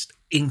overpriced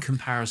in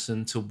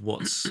comparison to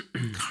what's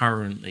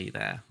currently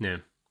there. Yeah.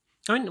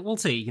 I mean, we'll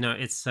see.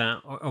 It's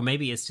or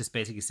maybe it's just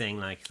basically saying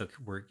like, look,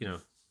 we're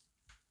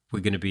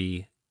going to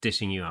be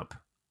dishing you up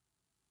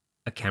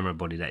a camera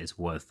body that is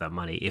worth that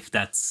money, if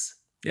that's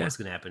what's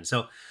going to happen.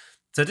 So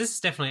this is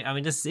definitely, I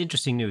mean, this is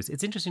interesting news.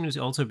 It's interesting news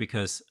also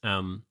because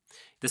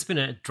there's been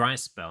a dry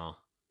spell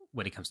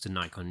when it comes to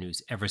Nikon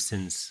news ever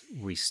since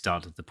we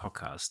started the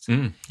podcast.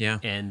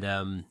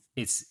 And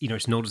it's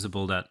it's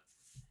noticeable that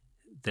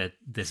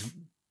there's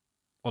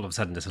all of a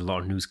sudden there's a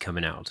lot of news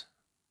coming out,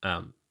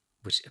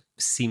 which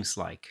seems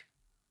like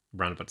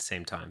around about the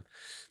same time.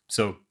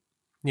 So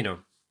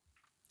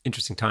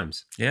interesting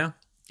times. Yeah.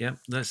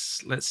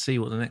 Let's see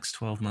what the next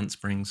 12 months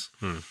brings.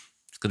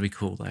 It's going to be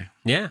cool though.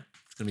 Yeah,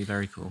 it's going to be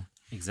very cool.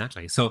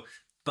 Exactly. So,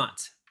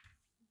 but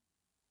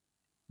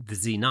the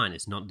Z9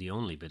 is not the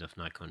only bit of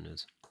Nikon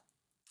news.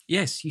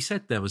 Yes, you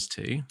said there was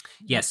two.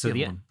 Yes.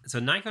 So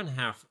Nikon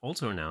have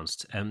also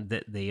announced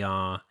that they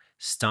are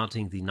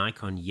starting the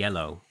Nikon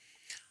Yellow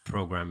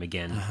program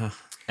again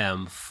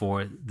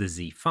for the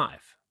Z5.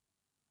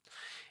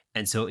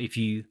 And so if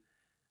you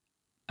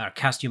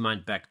cast your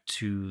mind back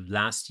to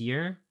last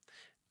year,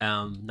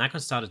 Nikon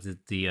started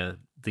the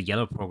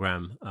Yellow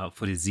program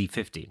for the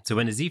Z50. So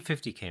when the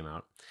Z50 came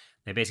out,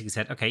 they basically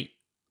said, okay,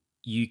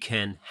 you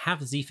can have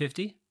the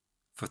Z50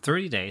 for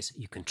 30 days.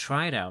 You can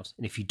try it out.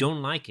 And if you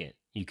don't like it,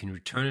 you can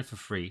return it for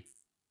free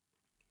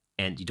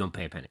and you don't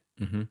pay a penny.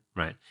 Mm-hmm.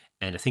 Right.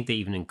 And I think they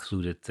even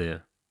included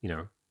the,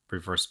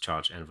 reverse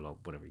charge envelope,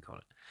 whatever you call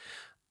it,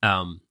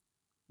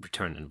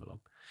 return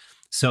envelope.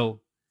 So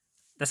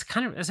that's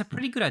a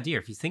pretty good idea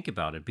if you think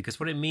about it, because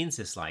what it means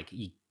is like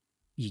you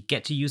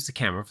get to use the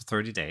camera for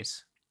 30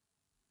 days,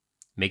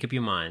 make up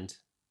your mind,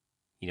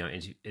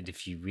 and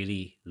if you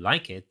really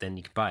like it, then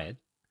you can buy it.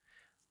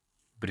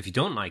 But if you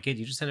don't like it,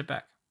 you just send it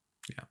back.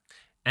 Yeah.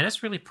 And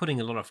that's really putting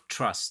a lot of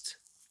trust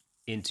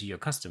into your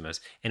customers.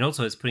 And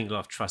also it's putting a lot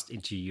of trust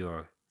into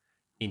your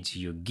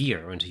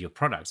gear or into your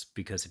products,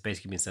 because it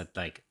basically means that,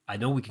 like, I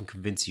know we can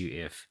convince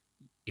you if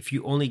if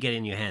you only get it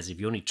in your hands, if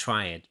you only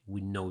try it,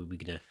 we know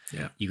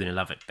you're gonna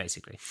love it.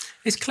 Basically,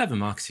 it's clever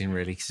marketing,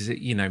 really, because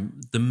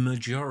the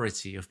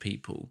majority of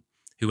people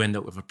who end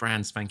up with a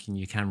brand spanking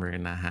new camera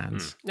in their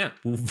hands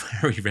will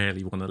very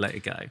rarely want to let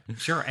it go.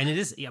 Sure, and it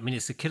is. I mean,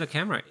 it's a killer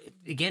camera.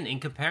 Again, in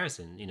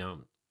comparison,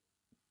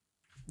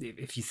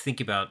 if you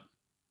think about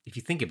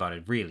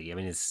it, really, I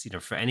mean, it's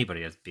for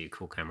anybody that'd be a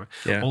cool camera.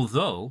 Yeah.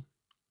 Although,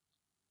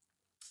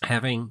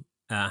 having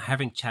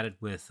chatted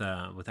with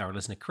our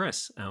listener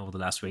Chris over the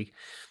last week,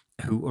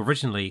 who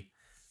originally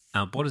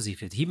bought a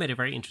Z50, he made a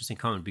very interesting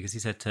comment because he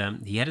said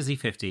he had a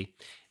Z50,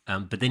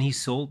 but then he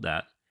sold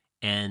that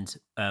and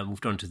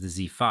moved on to the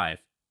Z5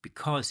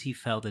 because he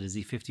felt that a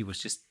Z50 was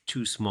just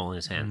too small in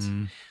his hands.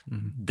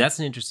 Mm-hmm. That's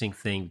an interesting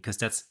thing because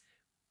that's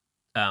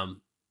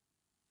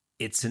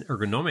it's an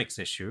ergonomics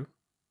issue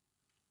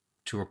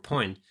to a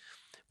point,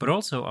 but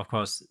also, of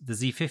course, the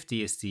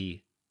Z50 is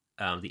the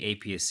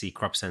APS-C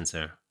crop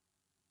sensor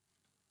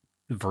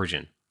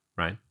version,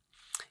 right?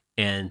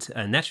 And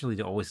naturally,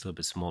 they're always a little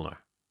bit smaller.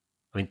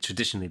 I mean,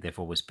 traditionally, they've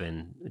always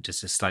been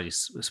just a slightly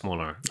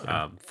smaller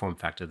form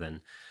factor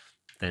than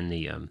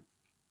the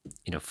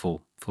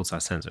full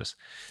size sensors.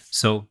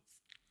 So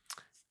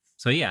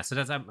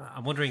that's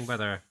I'm wondering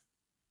whether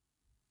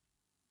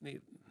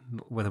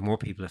more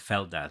people have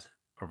felt that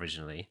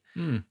originally.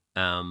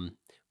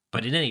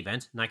 But in any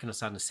event, Nikon is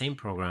starting the same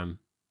program,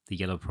 the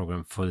yellow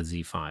program for the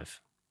Z5,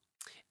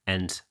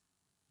 and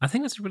I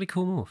think that's a really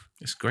cool move.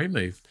 It's a great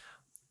move.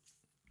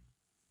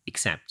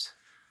 Except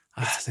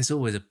there's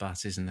always a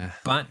but, isn't there?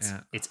 But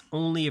it's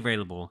only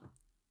available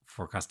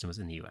for customers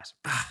in the US.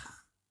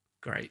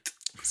 Great.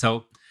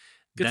 So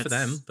good for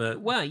them, but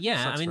I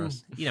mean,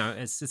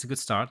 it's a good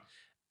start.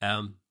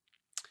 I'm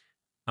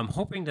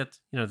hoping that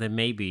there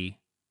may be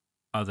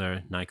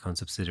other Nikon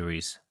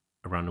subsidiaries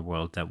around the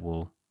world that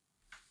will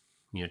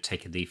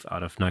take a leaf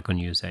out of Nikon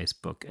USA's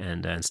book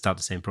and start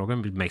the same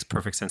program. It makes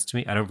perfect sense to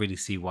me. I don't really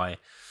see why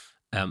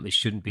it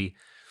shouldn't be.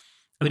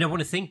 I mean, I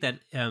want to think that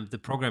the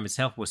program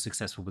itself was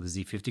successful with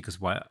the Z50 because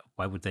why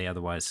would they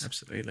otherwise?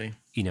 Absolutely.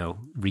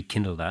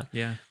 Rekindle that.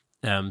 Yeah.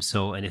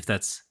 And if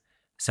that's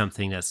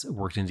something that's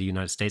worked in the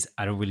United States,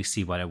 I don't really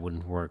see why that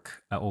wouldn't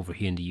work over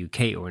here in the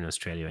UK or in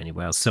Australia or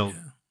anywhere else. So,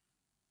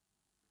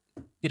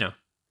 maybe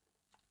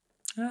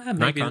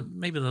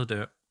they'll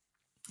do it.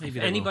 If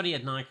anybody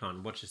at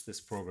Nikon watches this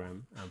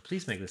program,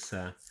 please make this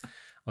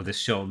this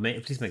show.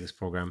 Please make this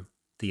program,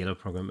 the yellow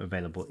program,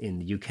 available in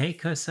the UK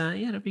because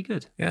that'd be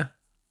good. Yeah,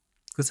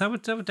 because I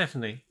would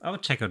definitely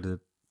check out the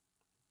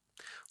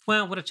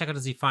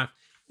Z5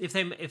 if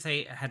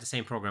they had the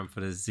same program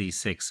for the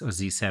Z6 or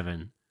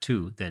Z7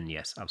 too. Then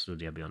yes,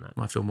 absolutely, I'd be on that.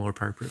 Might feel more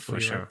appropriate for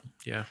you, sure. Right?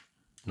 Yeah,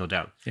 no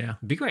doubt. Yeah,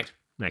 it'd be great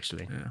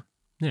actually.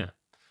 Yeah,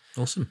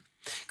 awesome.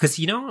 Because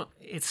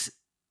it's.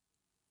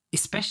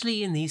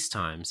 Especially in these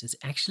times, it's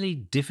actually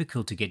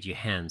difficult to get your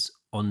hands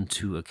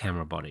onto a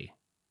camera body.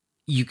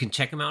 You can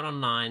check them out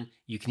online.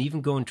 You can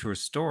even go into a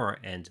store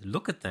and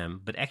look at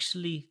them, but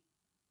actually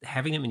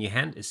having them in your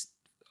hand is,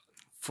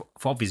 for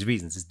obvious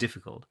reasons, is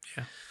difficult.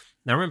 Yeah.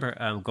 Now, I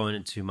remember going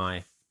into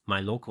my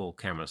local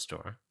camera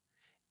store,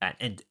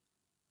 and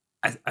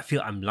I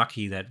feel I'm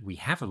lucky that we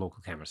have a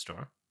local camera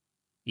store,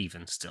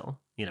 even still,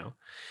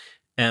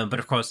 But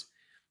of course,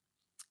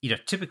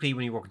 typically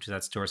when you walk into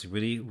that store, it's a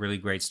really, really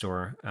great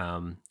store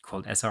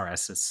called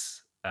SRS.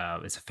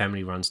 It's a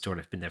family-run store.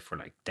 They've been there for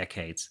like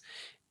decades.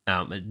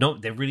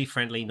 They're really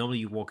friendly. Normally,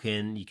 you walk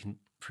in, you can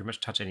pretty much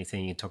touch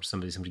anything. You can talk to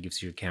somebody. Somebody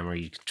gives you a camera.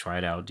 You can try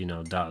it out.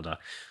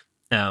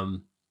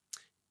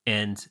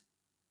 And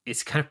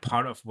it's kind of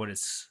part of what it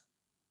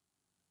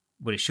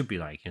should be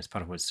like. It's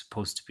part of what it's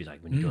supposed to be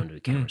like when you go into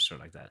a camera store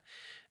like that.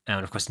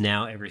 And of course,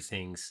 now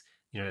everything's.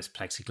 There's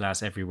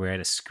plexiglass everywhere.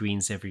 There's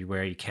screens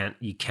everywhere. You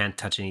can't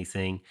touch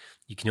anything.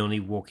 You can only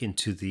walk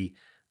into the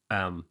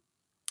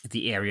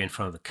area in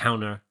front of the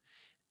counter,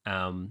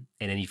 and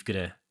then you've got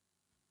to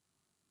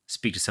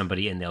speak to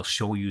somebody, and they'll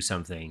show you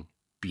something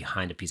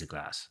behind a piece of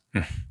glass.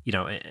 And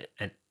I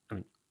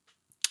mean,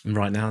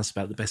 right now, it's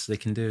about the best they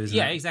can do. Isn't it?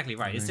 Yeah, exactly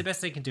right. It's the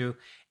best they can do,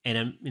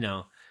 and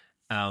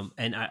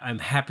and I'm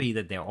happy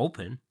that they're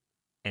open,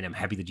 and I'm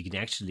happy that you can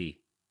actually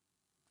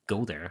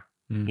go there.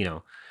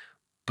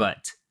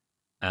 But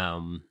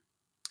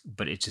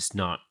it's just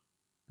not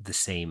the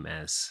same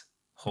as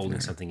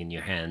holding something in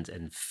your hand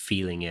and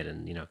feeling it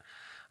and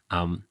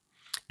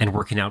and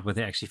working out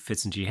whether it actually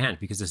fits into your hand,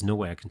 because there's no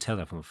way I can tell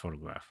that from a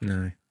photograph.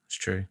 No, it's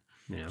true.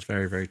 It's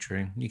very, very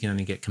true. You can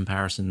only get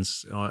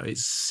comparisons.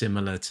 It's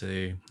similar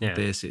to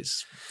this.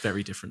 It's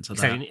very different to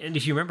that. And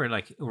if you remember,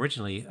 like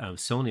originally,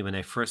 Sony, when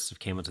they first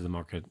came onto the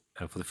market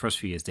for the first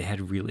few years, they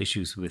had real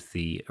issues with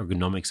the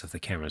ergonomics of the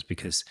cameras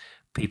because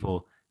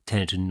people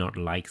tended to not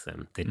like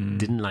them. They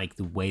didn't like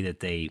the way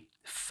that they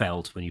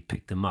felt when you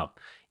picked them up.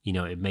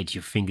 It made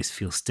your fingers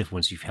feel stiff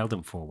once you've held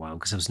them for a while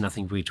because there was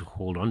nothing really to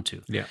hold on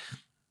to. Yeah.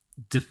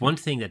 The one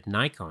thing that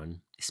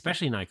Nikon,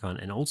 especially Nikon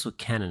and also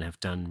Canon, have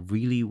done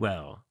really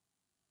well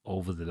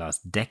over the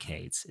last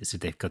decades is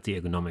that they've got the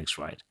ergonomics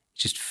right. It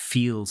just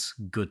feels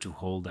good to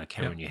hold that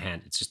camera in your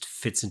hand. It just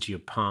fits into your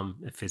palm.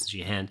 It fits into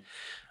your hand.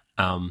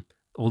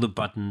 all the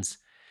buttons.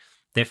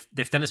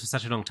 They've done this for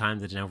such a long time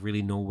that they now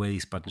really know where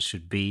these buttons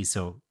should be.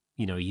 So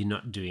you're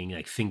not doing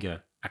like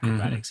finger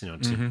acrobatics,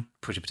 to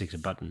push a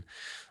particular button.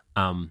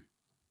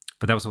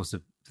 But that was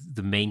also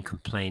the main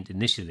complaint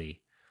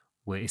initially,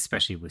 where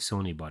especially with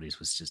Sony bodies,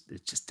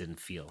 it just didn't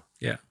feel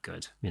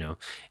good,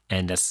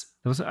 And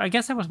I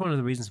guess that was one of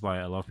the reasons why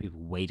a lot of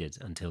people waited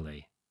until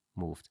they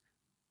moved.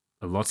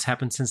 A lot's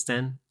happened since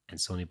then, and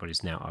Sony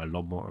bodies now are a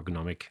lot more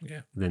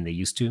ergonomic than they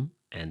used to.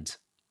 And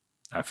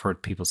I've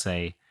heard people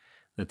say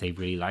that they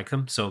really like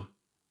them. So,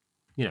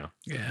 Yeah.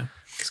 I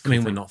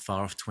mean, we're not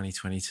far off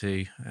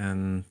 2022,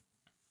 and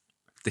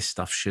this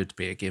stuff should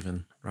be a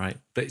given, right?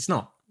 But it's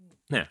not.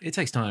 Yeah. It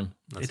takes time.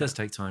 It does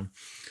take time.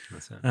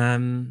 That's it.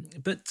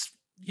 But,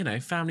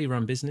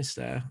 family-run business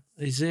there.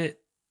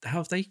 How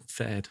have they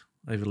fared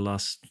over the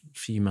last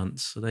few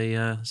months? Are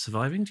they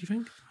surviving, do you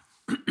think?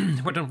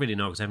 Well, I don't really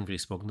know because I haven't really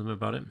spoken to them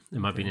about it. It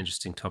might be an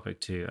interesting topic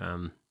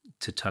to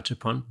touch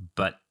upon.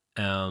 But,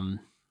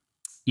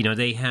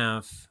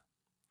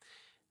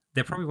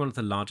 they're probably one of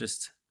the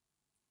largest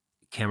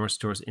camera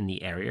stores in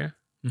the area.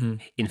 Mm-hmm.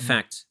 In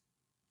fact,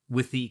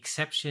 with the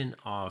exception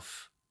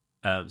of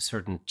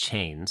certain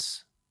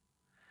chains,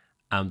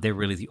 they're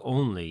really the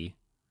only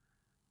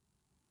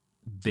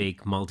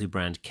big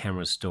multi-brand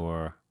camera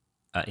store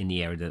in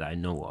the area that I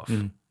know of.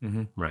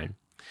 Mm-hmm. Right.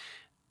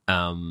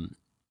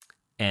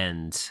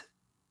 And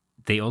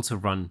they also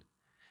run,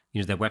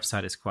 their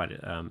website is quite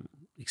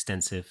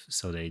extensive.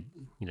 So they're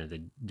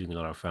doing a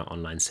lot of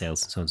online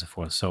sales and so on and so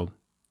forth. So,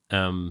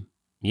 I mean,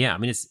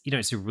 it's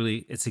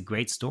a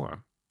great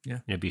store. Yeah.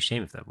 It'd be a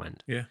shame if that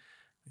went. Yeah.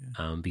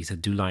 Because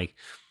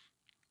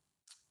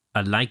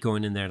I like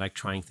going in there, like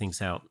trying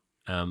things out.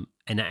 And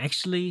I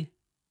actually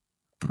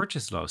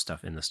purchase a lot of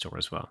stuff in the store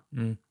as well.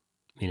 Mm.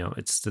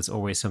 There's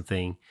always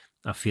something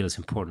I feel is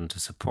important to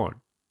support.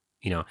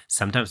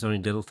 Sometimes only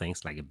little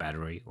things like a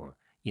battery or,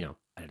 I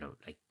don't know,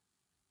 like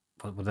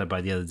what did I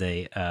buy the other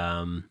day?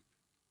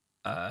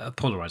 A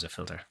polarizer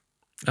filter.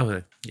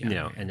 Oh,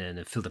 yeah. And then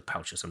a filter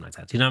pouch or something like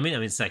that. You know what I mean? I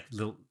mean, it's like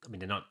little,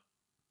 they're not,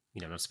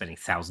 not spending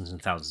thousands and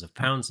thousands of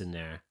pounds in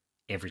there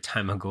every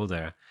time I go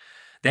there.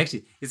 They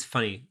actually, it's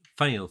funny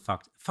little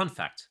fun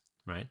fact,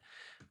 right?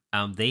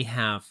 They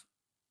have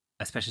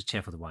a special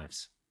chair for the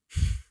wives.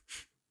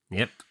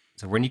 Yep.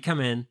 So when you come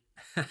in,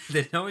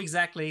 they know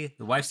exactly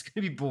the wife's going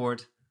to be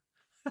bored.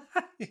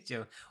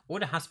 Or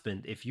the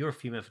husband, if you're a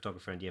female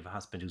photographer and you have a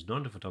husband who's not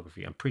into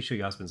photography, I'm pretty sure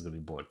your husband's going to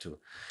be bored too.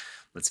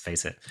 Let's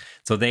face it.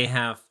 So they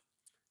have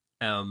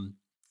a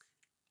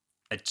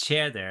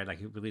chair there,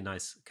 like a really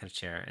nice kind of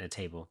chair and a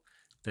table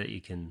that you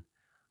can,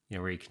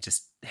 where you can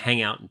just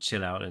hang out and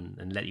chill out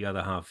and let your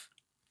other half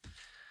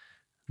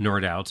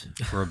nerd out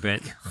for a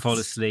bit, fall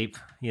asleep,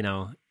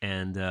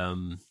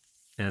 and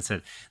that's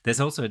it.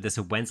 There's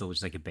a Wenzel, which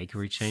is like a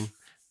bakery chain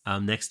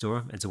next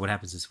door. And so what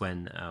happens is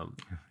when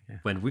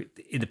we,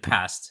 in the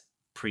past,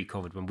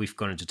 pre-COVID, when we've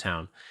gone into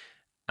town,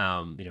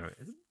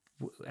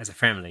 as a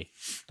family,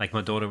 like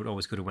my daughter would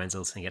always go to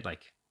Wenzel's and get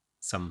like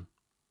some,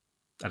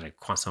 I don't know,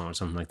 croissant or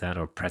something like that,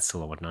 or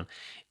pretzel or whatnot.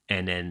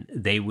 And then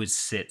they would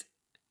sit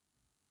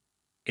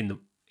in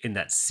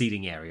that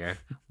seating area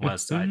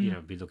whilst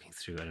I'd, be looking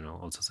through, I don't know,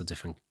 all sorts of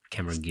different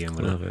camera gear and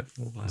whatever.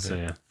 Love it.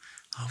 Yeah.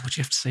 Oh, what'd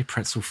you have to say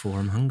pretzel for?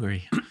 I'm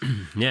hungry.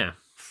 Yeah.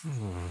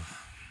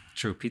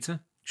 True. Pizza?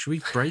 Should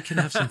we break and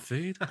have some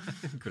food?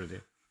 Good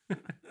idea.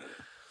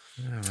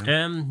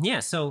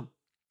 So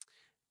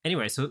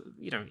anyway, so,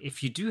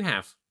 if you do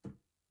have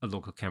a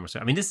local camera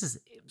store, I mean, this is,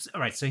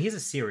 all right, so here's a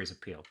serious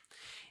appeal.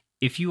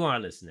 If you are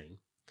listening,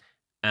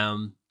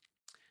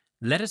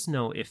 let us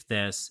know if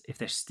there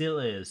still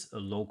is a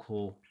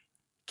local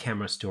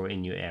camera store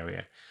in your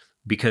area,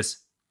 because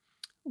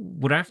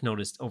what I've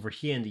noticed over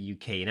here in the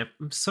UK, and I've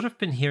sort of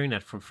been hearing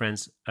that from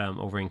friends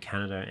over in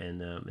Canada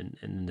and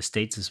in the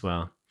States as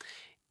well,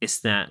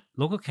 is that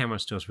local camera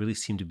stores really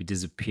seem to be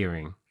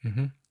disappearing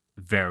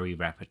very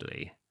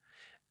rapidly.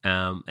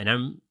 And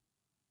I'm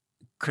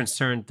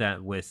concerned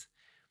that with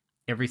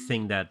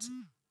everything that...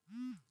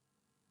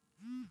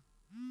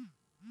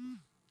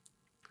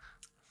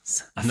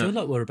 I feel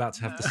like we're about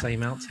to have the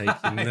same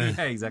outtake.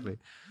 Yeah, exactly.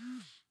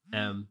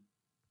 Hang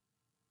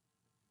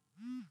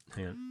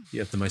on. You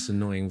have the most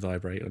annoying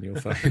vibrate on your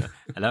phone.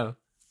 Hello?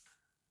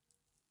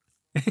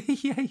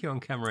 Yeah, you're on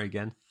camera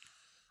again.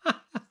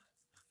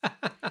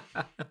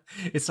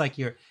 It's like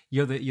you're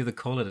the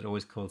caller that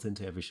always calls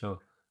into every show.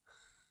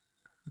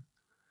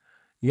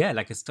 Yeah,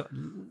 like a stalker.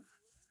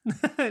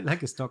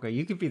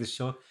 You could be the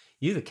show.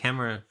 You're the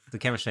camera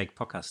shake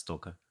podcast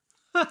stalker.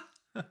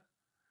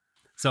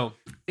 So,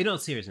 in all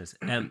seriousness,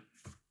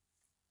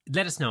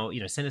 let us know.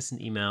 Send us an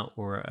email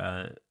or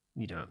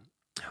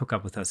hook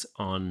up with us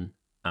on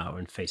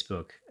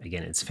Facebook.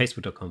 Again, it's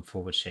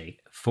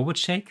facebook.com/shake. Forward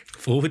shake.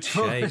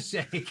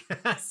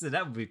 So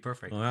that would be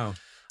perfect. Wow.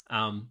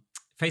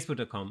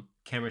 Facebook.com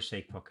Camera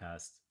Shake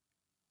Podcast,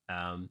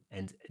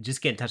 and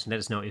just get in touch and let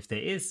us know if there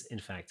is, in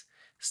fact,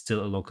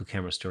 still a local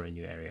camera store in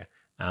your area.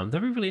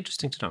 That'd be really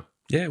interesting to know.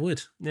 Yeah, it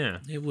would. Yeah,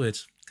 it would,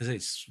 because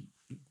it's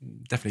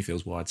definitely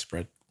feels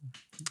widespread.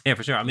 Yeah,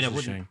 for sure. I mean,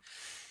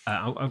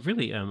 I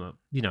really, I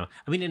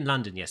mean, in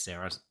London, yes,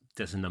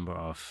 there's a number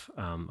of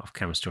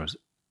camera stores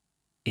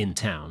in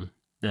town,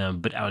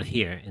 but out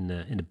here in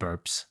the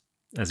burbs,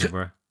 as it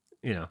were,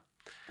 I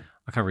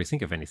can't really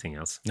think of anything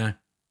else. No.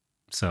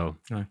 So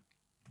No.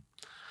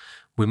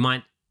 We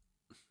might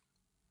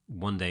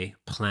one day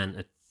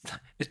plan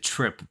a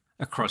trip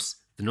across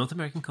the North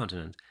American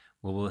continent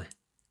where we'll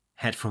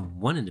head from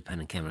one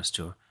independent camera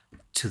store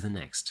to the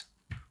next.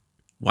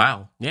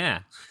 Wow.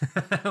 Yeah.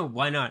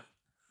 Why not?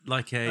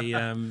 Like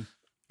a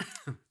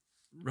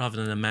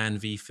rather than a Man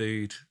v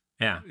Food,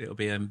 it'll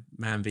be a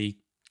Man v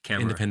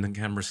Camera. Independent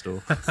camera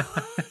store.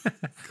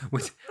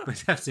 we'd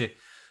have to,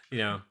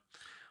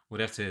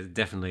 we'd have to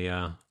definitely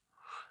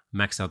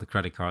max out the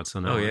credit cards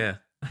on that. Oh one. yeah.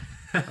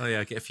 Oh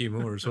yeah, get a few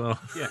more as well.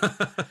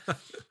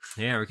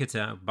 Yeah, we could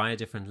buy a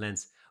different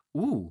lens.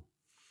 Ooh,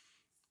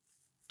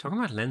 talking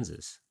about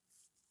lenses.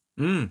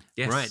 Yes,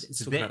 right.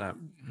 Let's talk about that.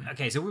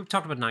 Okay, so we've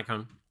talked about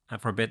Nikon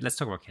for a bit. Let's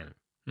talk about Canon,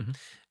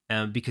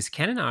 because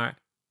Canon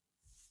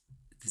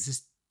this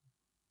is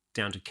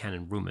down to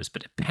Canon rumors,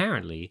 but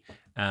apparently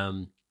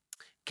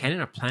Canon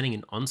are planning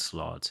an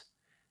onslaught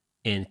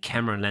in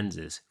camera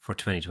lenses for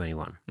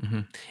 2021,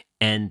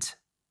 and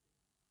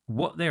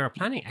what they are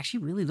planning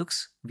actually really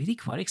looks really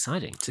quite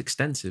exciting. It's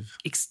extensive.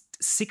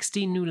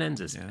 16 new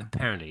lenses,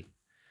 apparently.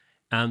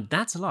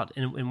 That's a lot.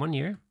 In 1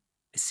 year,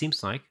 it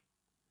seems like,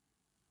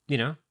 I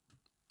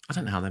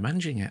don't know how they're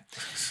managing it.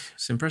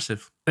 It's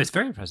impressive. It's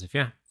very impressive,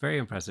 yeah. Very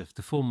impressive.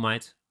 The full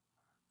might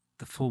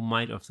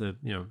of the,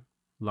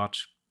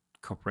 large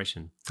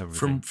corporation.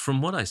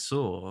 From what I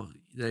saw,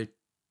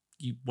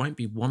 you won't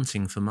be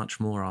wanting for much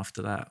more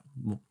after that.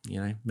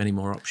 Many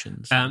more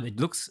options. It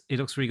looks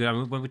really good. I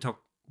mean, when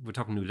we're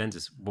talking new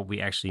lenses, what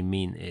we actually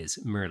mean is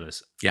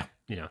mirrorless. Yeah.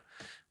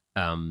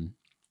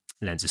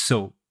 Lenses.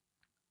 So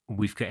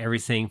we've got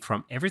everything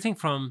from the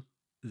 50mm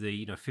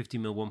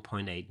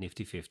 1.8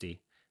 nifty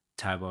 50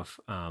 type of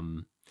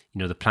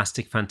the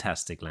plastic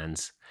fantastic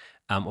lens.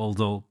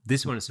 Although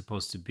this one is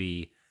supposed to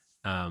be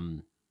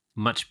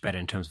much better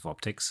in terms of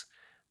optics,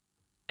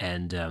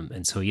 and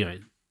so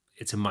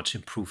it's a much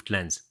improved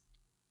lens.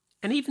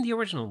 And even the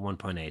original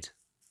 1.8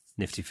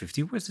 nifty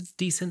 50 was a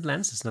decent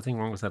lens. There's nothing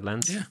wrong with that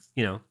lens.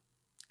 Yeah.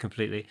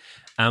 Completely.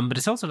 But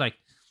it's also like,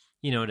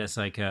 there's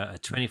like a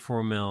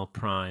 24mm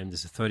prime.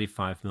 There's a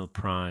 35mm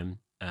prime.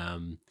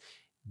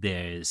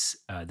 There's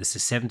a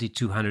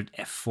 7200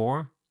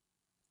 f4,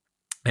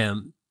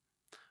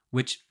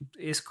 which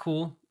is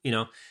cool,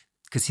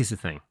 because here's the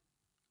thing.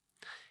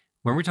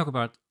 When we talk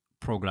about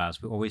Pro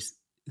Glass, we always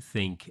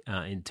think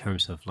in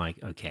terms of like,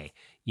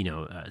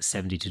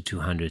 70 to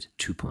 200,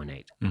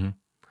 2.8.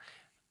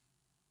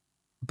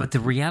 But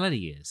the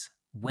reality is,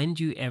 when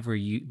do you ever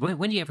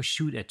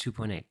shoot at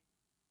 2.8?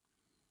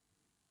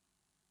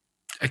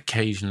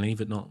 Occasionally,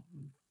 but not.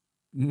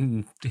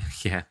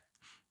 Yeah.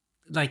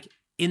 Like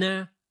in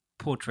a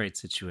portrait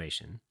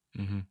situation,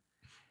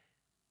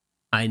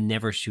 I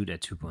never shoot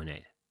at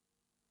 2.8.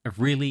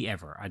 Really,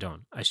 ever. I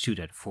don't. I shoot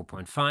at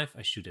 4.5.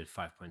 I shoot at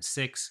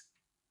 5.6.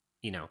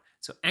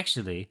 So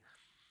actually,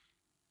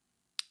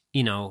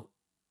 a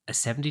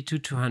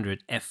 70-200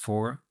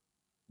 f4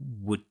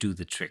 would do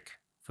the trick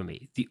for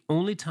me. The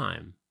only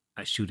time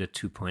I shoot at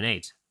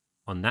 2.8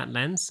 on that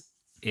lens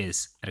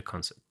is at a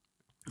concert.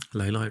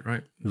 Low light,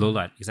 right? Low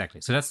light,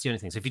 exactly. So that's the only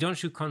thing. So if you don't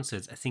shoot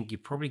concerts, I think you're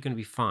probably going to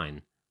be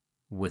fine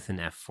with an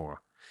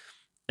f4.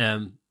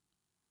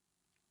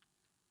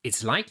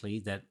 It's likely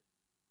that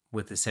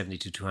with the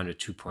 70-200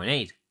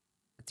 2.8,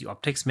 the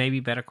optics may be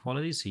better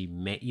quality. So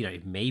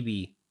it may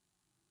be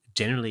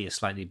generally a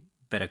slightly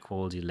better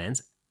quality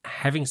lens.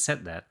 Having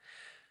said that,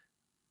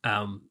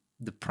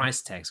 the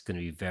price tag is going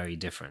to be very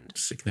different.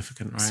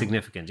 Significant, right?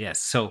 Significant, yes.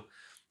 So,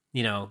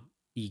 you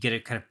get to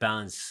kind of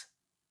balance.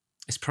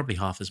 It's probably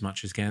half as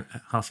much. Can't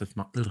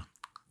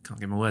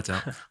get my words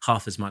out.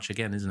 Half as much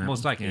again, isn't it?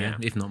 Most likely, yeah.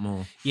 If not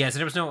more. Yeah. So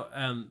there was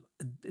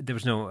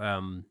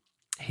no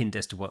hint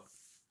as to what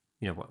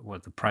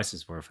the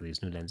prices were for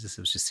these new lenses.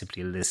 It was just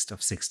simply a list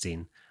of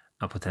 16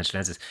 potential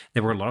lenses.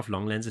 There were a lot of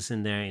long lenses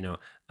in there.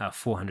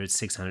 400,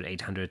 600,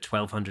 800,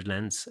 1200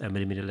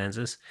 millimeter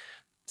lenses.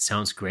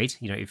 Sounds great.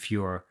 If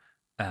you're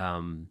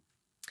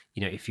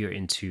if you're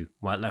into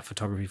wildlife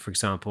photography, for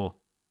example,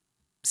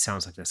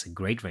 sounds like that's a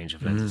great range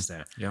of lenses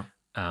there. Yeah.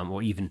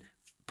 Or even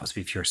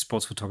possibly if you're a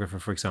sports photographer,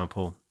 for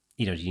example,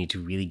 you need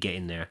to really get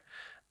in there.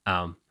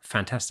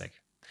 Fantastic.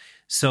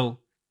 So,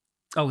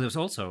 there was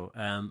also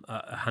a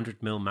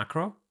 100mm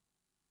macro.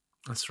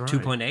 That's right.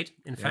 2.8,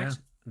 in fact.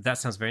 That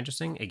sounds very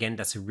interesting. Again,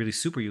 that's a really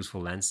super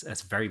useful lens.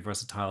 That's very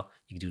versatile.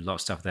 You can do a lot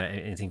of stuff there.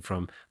 Anything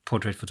from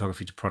portrait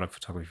photography to product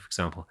photography, for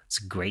example.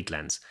 It's a great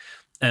lens.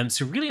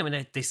 So really, I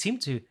mean, they seem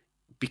to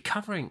be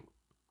covering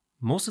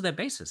most of their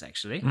bases,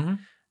 actually.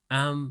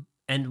 And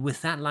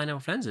with that lineup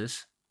of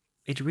lenses,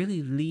 it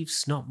really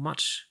leaves not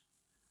much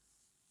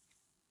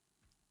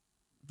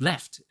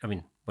left. I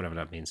mean, whatever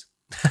that means.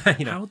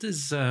 How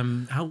does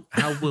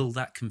how will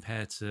that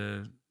compare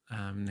to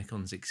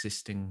Nikon's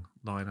existing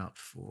lineup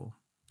for?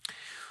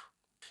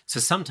 So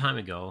some time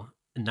ago,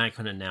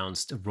 Nikon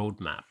announced a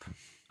roadmap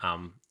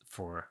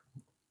for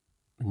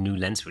new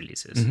lens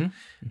releases.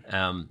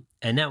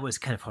 And that was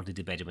kind of hotly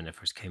debated when it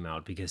first came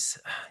out because,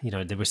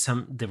 there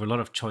were a lot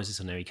of choices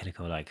on there. You kind of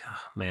go like,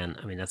 oh, man,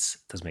 I mean, that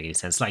doesn't make any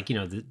sense. Like, the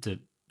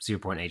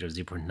 0.8 or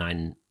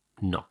 0.9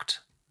 Noct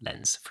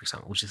lens, for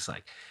example, which is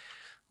like,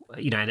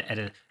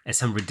 at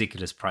some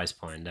ridiculous price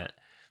point that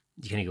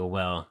you kind of go,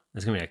 well,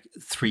 there's going to be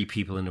like 3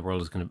 people in the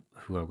world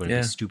who are going to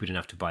be stupid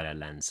enough to buy that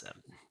lens.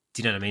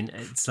 Do you know what I mean?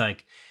 It's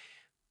like,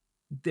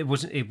 it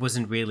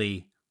wasn't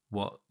really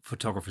what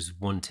photographers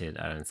wanted,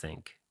 I don't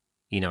think,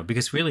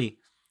 because really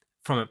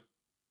from a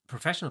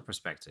professional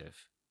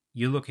perspective,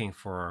 you're looking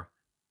for,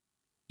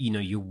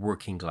 your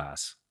working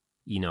glass,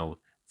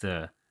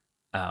 the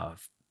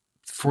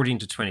 14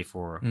 to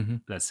 24,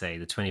 let's say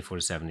the 24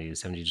 to 70, the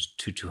 70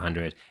 to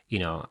 200,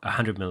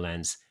 100 mil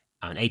lens,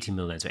 an 80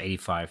 mil lens or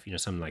 85,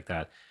 something like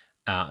that,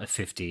 a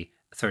 50,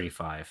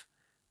 35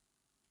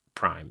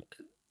 prime.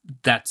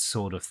 That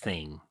sort of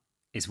thing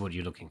is what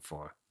you're looking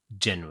for.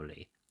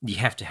 Generally, you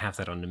have to have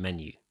that on the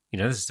menu.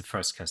 This is the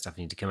first kind of stuff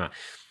you need to come out.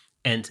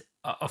 And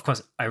of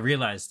course, I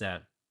realized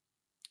that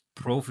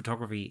pro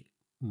photography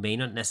may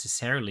not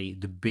necessarily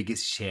the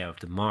biggest share of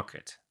the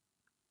market.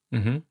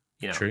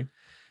 True.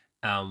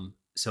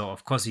 So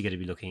of course you got to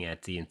be looking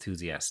at the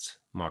enthusiast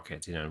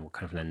market. And what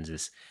kind of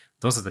lenses?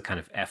 Those are the kind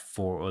of f4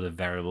 or the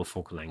variable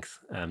focal length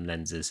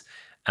lenses.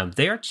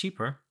 They are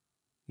cheaper,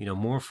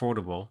 more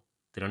affordable.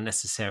 They don't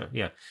necessarily.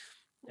 Yeah.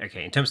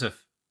 Okay. In terms of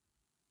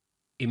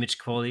image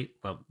quality,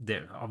 well,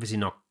 they're obviously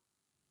not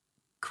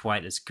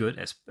quite as good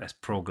as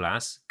pro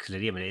glass.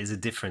 Clearly, I mean, it is a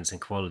difference in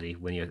quality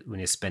when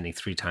you're spending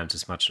 3 times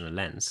as much on a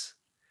lens,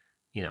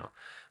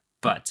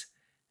 But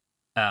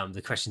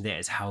the question there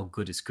is how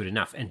good is good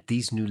enough, and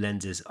these new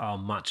lenses are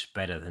much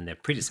better than their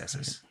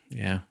predecessors.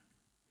 Yeah,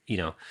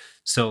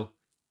 So,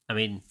 I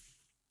mean,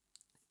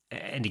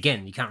 and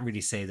again, you can't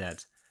really say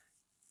that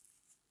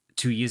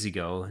 2 years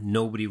ago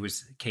nobody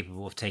was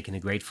capable of taking a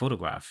great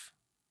photograph,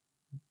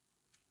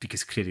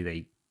 because clearly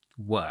they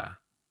were,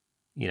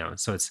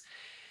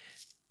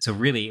 So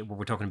really what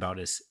we're talking about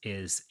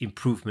is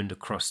improvement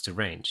across the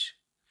range.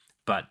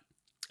 But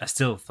I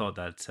still thought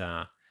that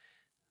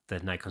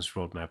that Nikon's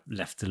roadmap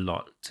left a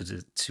lot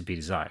to be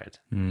desired,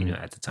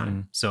 at the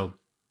time. So,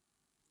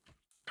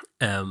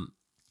 and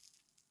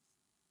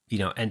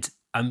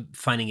I'm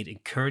finding it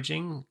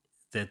encouraging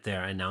that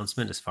there are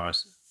announcements as far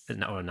as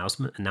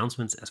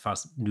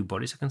new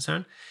bodies are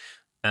concerned.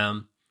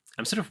 I'm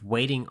sort of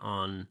waiting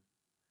on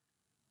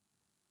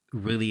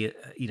really,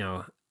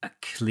 a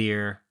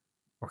clear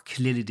or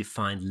clearly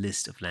defined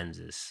list of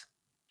lenses.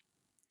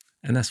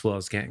 And that's what I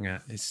was getting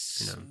at.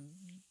 It's,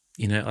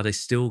 are they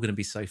still going to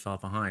be so far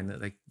behind that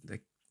they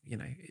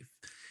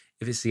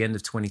if it's the end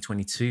of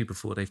 2022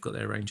 before they've got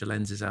their range of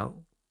lenses out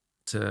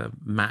to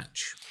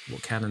match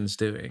what Canon's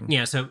doing?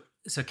 Yeah, so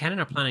Canon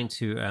are planning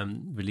to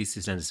release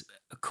these lenses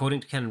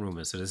according to Canon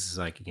rumors. So this is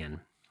like,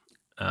 again,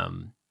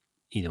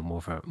 more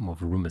of a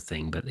rumor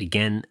thing, but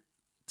again,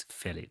 it's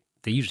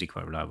they're usually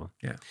quite reliable.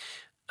 Yeah.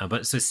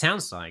 But so it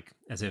sounds like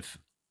as if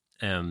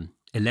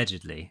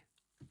allegedly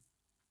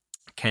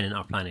Canon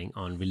are planning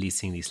on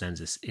releasing these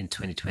lenses in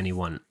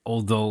 2021,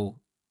 although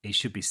it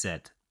should be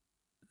said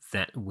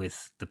that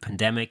with the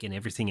pandemic and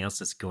everything else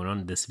that's going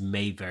on, this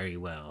may very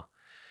well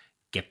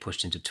get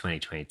pushed into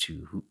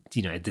 2022.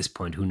 At this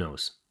point, who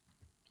knows,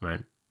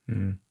 right?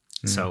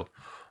 So,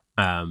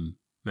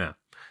 yeah.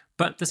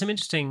 But there's some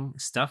interesting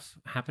stuff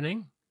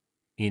happening,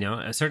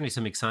 certainly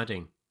some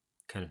exciting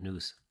kind of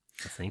news,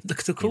 I think.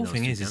 The cool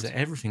thing is that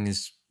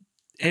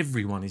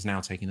everyone is now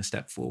taking a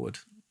step forward.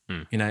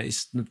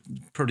 It's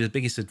probably the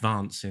biggest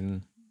advance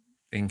in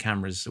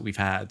cameras that we've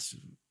had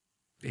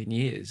in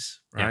years,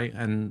 right?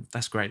 Yeah. And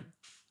that's great.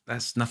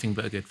 That's nothing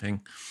but a good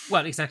thing.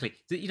 Well, exactly.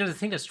 The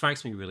thing that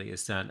strikes me really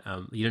is that,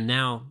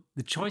 now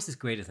the choice is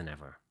greater than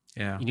ever.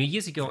 Yeah.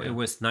 Years ago, it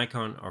was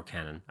Nikon or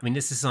Canon. I mean,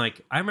 this is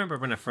like, I remember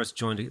when I first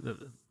joined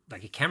a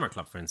camera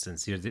club, for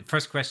instance, the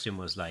first question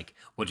was like,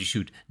 what do you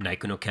shoot,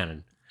 Nikon or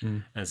Canon?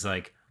 And it's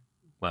like,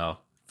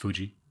 well,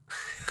 Fuji.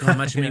 God,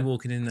 imagine me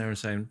walking in there and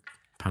saying,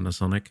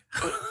 Panasonic.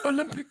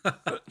 Olympic.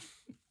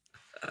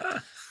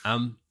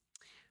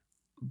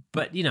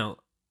 But,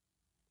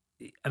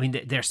 I mean,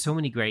 there are so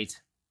many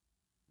great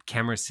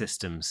camera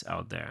systems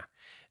out there.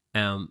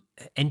 And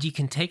you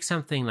can take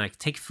something like,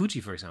 take Fuji,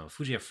 for example.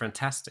 Fuji are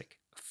fantastic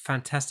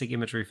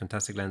imagery,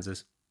 fantastic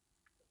lenses.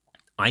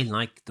 I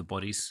like the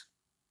bodies.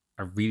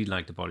 I really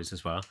like the bodies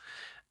as well.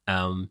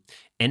 And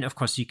of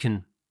course, you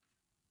can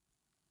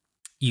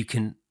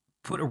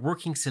put a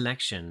working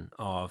selection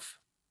of,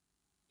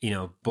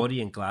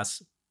 body and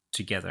glass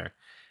together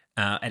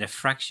at a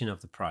fraction of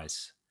the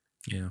price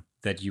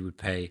that you would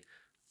pay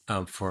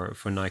for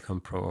Nikon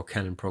Pro or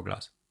Canon Pro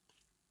glass.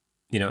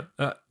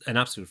 An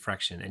absolute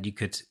fraction. And you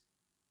could,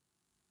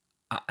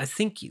 I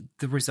think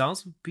the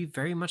results would be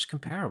very much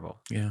comparable.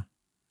 Yeah.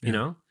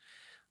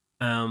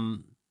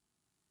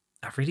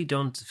 I really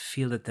don't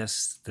feel that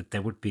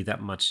there would be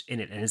that much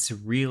in it. And it's a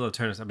real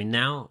alternative. I mean,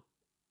 now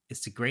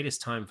it's the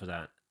greatest time for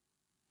that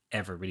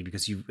ever, really,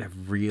 because you have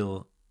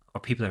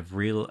people have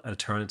real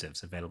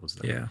alternatives available to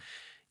them.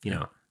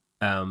 Yeah.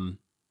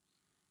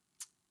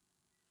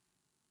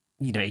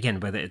 again,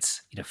 whether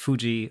it's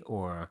Fuji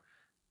or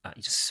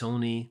just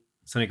Sony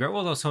Gear,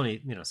 although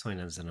Sony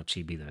lenses are not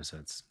cheap either, so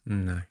it's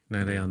no,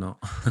 they are not.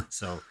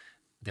 So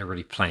they're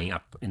really playing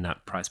up in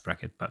that price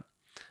bracket, but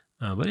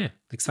yeah,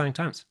 exciting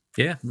times.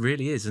 Yeah,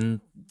 really is. And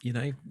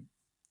you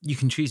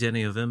can choose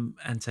any of them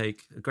and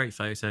take a great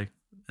photo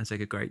and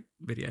take a great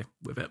video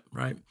with it,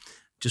 right?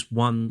 Just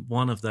one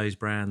of those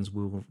brands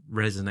will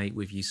resonate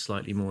with you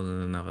slightly more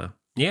than another.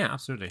 Yeah,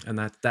 absolutely. And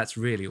that's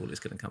really all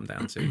it's going to come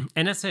down to.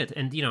 And that's it.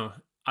 And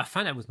I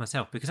find that with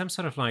myself, because I'm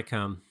sort of like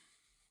I'm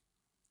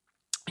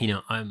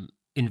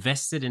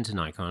invested into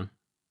Nikon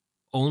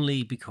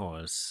only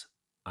because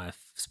I've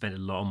spent a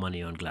lot of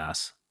money on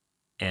glass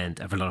and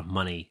I have a lot of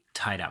money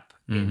tied up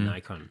in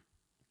Nikon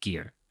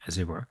gear, as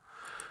it were.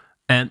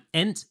 And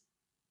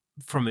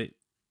from a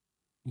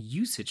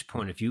usage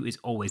point of view, it's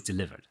always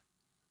delivered.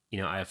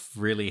 I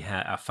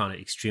found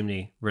it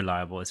extremely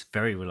reliable. It's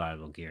very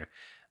reliable gear.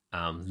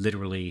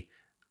 Literally,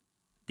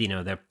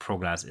 their Pro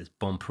Glass is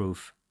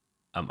bomb-proof.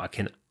 I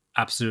can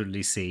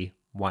absolutely see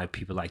why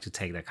people like to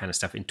take that kind of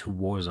stuff into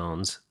war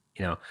zones.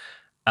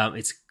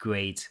 It's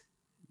great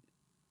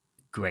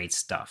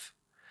stuff.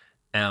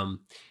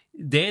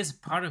 There's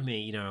part of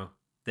me,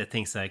 that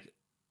thinks like,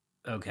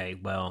 okay,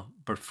 well,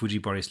 but Fuji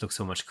bodies look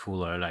so much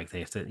cooler. Like they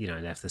have they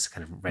have this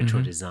kind of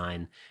retro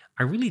design.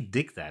 I really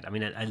dig that. I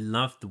mean, I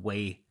love the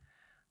way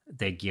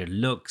their gear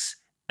looks.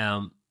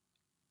 I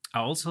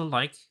also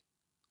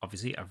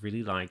obviously, I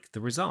really like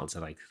the results. I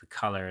like the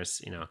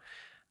colors,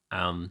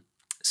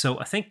 So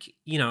I think,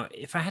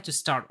 if I had to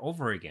start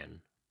over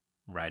again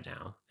right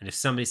now, and if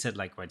somebody said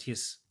like, right,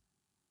 here's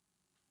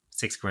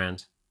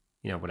 $6,000,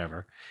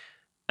 whatever.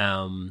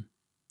 I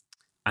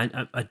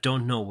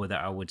don't know whether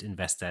I would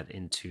invest that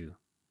into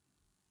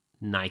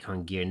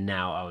Nikon gear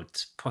now. I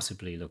would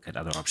possibly look at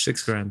other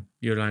options. $6,000.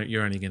 You're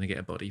only going to get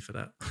a body for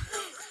that.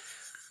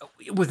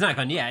 With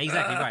Nikon, yeah,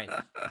 exactly right.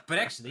 But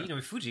actually,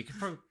 with Fuji, you could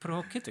probably put a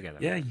whole kit together.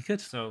 Yeah, you could.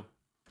 So,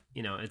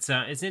 it's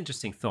an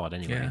interesting thought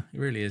anyway. Yeah, it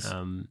really is.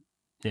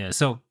 Yeah,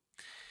 so,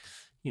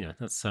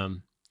 that's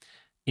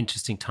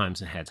interesting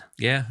times ahead.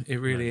 Yeah, it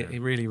really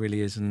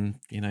is. And,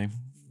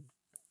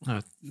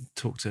 I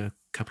talked a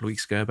couple of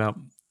weeks ago about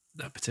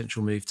a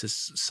potential move to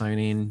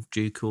Sony in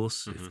due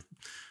course.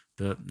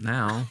 But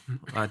now,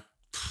 I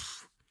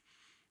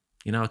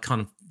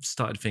kind of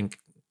started to think,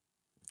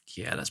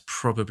 yeah, that's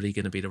probably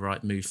going to be the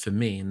right move for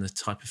me and the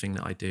type of thing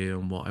that I do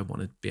and what I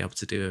want to be able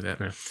to do with it.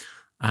 Yeah.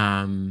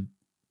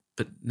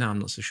 But now I'm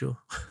not so sure.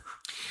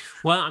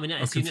 Well, I mean,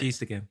 I'm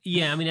confused again.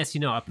 Yeah, I mean, as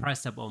you know, I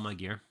priced up all my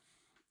gear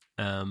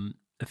a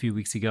few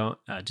weeks ago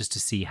just to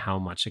see how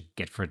much I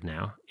get for it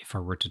now if I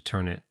were to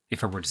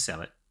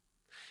sell it,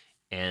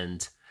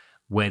 and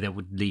where that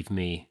would leave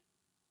me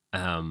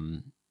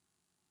in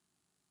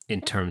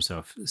terms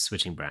of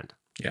switching brand.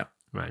 Yeah.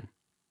 Right.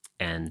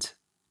 And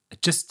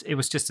it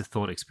was just a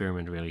thought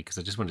experiment, really, because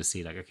I just wanted to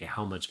see, like, okay,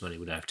 how much money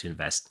would I have to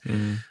invest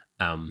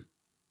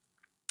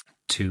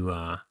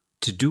to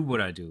do what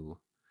I do,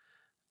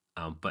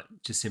 but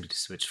just simply to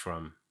switch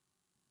from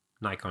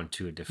Nikon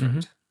to a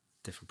different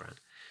brand.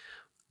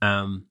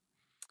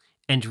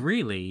 And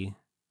really,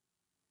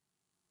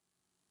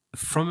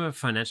 from a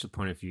financial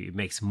point of view, it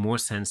makes more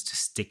sense to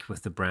stick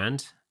with the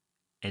brand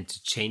and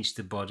to change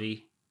the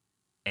body,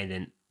 and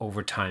then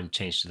over time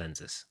change the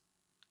lenses.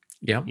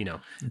 Yeah,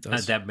 it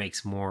does. That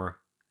makes more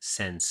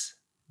sense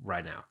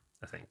right now,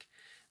 I think,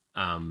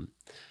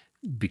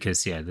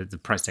 because the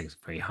price tag is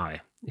very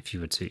high if you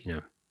were to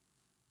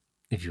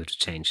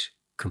change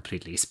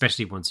completely,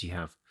 especially once you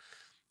have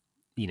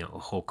a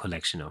whole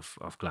collection of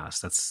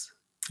glass. That's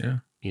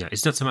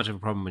it's not so much of a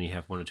problem when you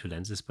have one or two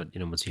lenses, but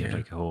once you have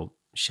like a whole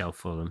shelf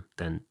full of them,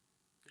 then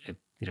it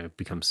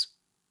becomes,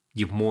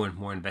 you're more and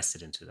more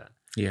invested into that.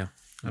 Yeah,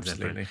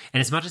 absolutely. And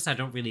as much as I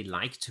don't really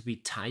like to be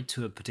tied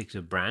to a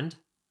particular brand,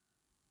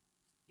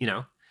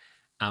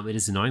 it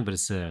is annoying, but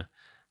it's a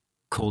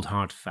cold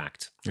hard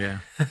fact. Yeah,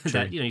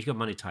 that you've got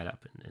money tied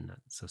up in that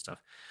sort of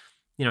stuff.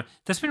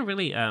 That's been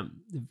really I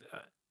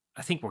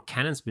think what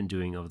Canon's been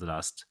doing over the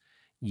last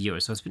year or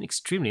so has been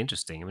extremely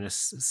interesting. I mean,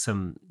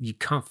 you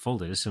can't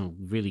fold it. There's some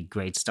really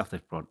great stuff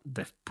they've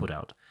put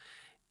out.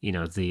 Their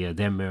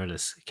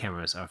mirrorless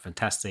cameras are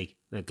fantastic.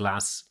 The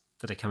glass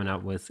that they're coming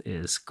out with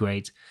is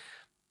great.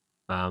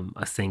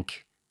 I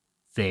think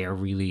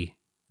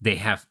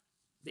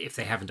if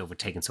they haven't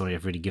overtaken Sony,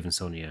 they've really given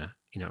Sony a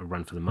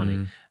run for the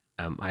money.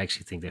 I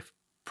actually think they've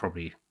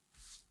probably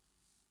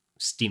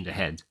steamed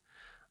ahead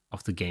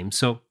of the game.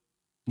 So,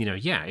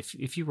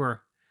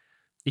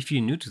 if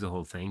you're new to the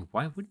whole thing,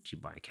 why wouldn't you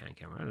buy a Canon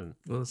camera?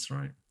 Well, that's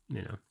right.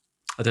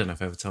 I don't know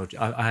if I ever told you.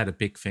 I had a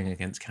big thing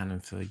against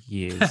Canon for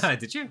years.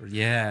 Did you?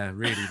 Yeah,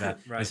 really bad.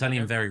 Right, it's only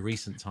in very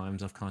recent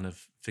times I've kind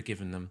of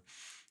forgiven them.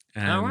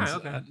 And right,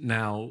 okay.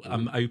 Now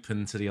I'm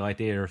open to the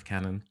idea of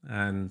Canon,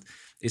 and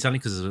it's only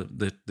because of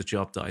the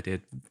job that I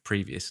did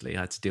previously.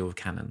 I had to deal with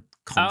Canon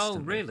constantly.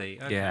 Oh,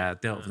 really? Okay. Yeah, I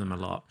dealt with them a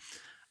lot,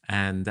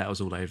 and that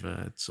was all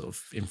over sort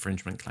of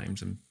infringement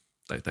claims and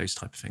those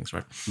type of things,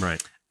 right?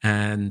 Right.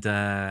 And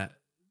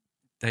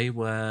they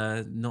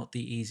were not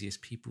the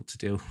easiest people to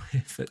deal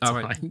with at Oh,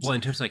 times. right. Well,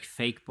 in terms of like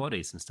fake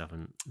bodies and stuff,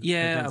 and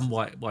Yeah,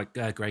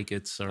 and grey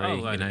goods. Sorry,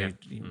 Oh, right, you know,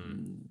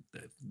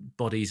 okay.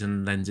 bodies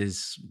and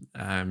lenses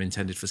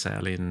intended for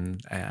sale in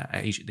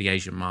the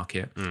Asian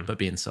market, but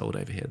being sold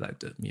over here,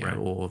 Right.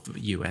 or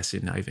US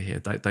in over here,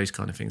 those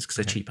kind of things because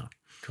they're cheaper.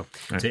 Cool.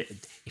 Right. So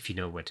if you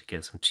know where to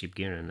get some cheap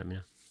gear, and let me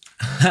know.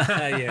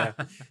 yeah,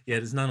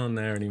 there's none on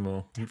there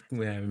anymore.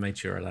 Yeah, we made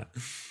sure of that.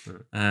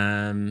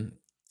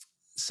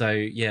 So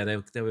yeah,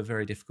 they were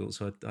very difficult.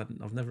 So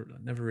I've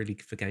never really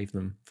forgave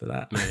them for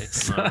that.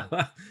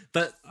 Right.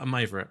 But I'm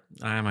over it.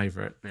 I am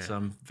over it. Yeah. So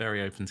I'm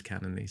very open to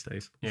Canon these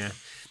days. Yeah.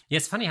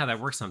 It's funny how that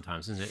works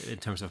sometimes, isn't it, in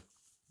terms of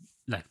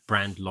like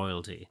brand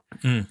loyalty.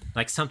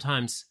 Like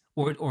sometimes,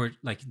 or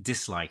like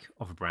dislike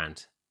of a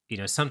brand. You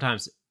know,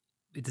 sometimes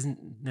it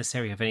doesn't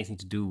necessarily have anything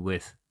to do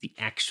with the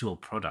actual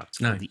product,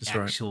 No, or the that's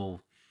right.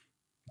 actual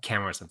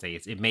camera or something.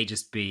 It may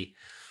just be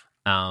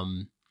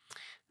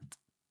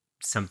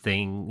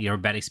something, a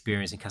bad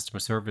experience in customer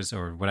service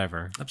or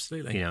whatever.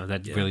 Absolutely.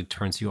 That really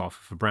turns you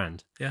off of a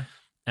brand. Yeah.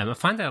 I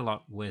find that a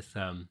lot with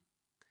the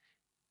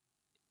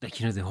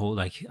whole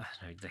I don't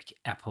know, like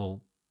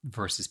Apple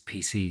versus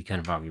PC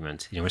kind of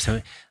argument. Where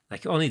somebody,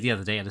 like only the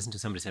other day I listened to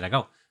somebody say like,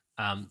 oh,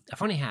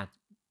 I've only had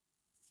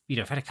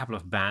I've had a couple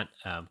of bad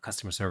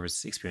customer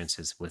service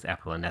experiences with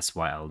Apple, and that's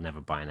why I'll never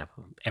buy an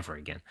Apple ever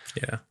again.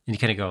 Yeah. And you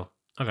kind of go,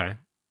 okay,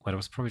 well, it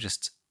was probably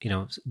just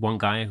one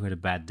guy who had a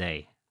bad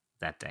day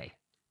that day.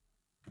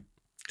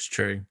 It's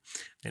true.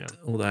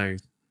 Although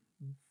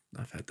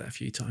I've had that a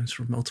few times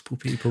from multiple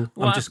people.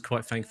 Well, I'm just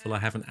quite thankful I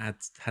haven't had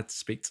to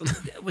speak to them.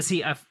 Well,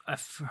 see, I've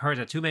heard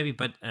that too, maybe,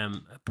 but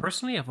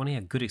personally, I've only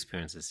had good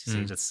experiences. You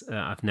see, that's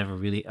I've never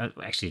really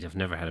I've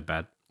never had a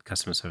bad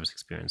customer service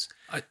experience.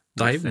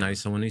 I even know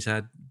someone who's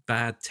had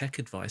bad tech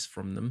advice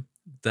from them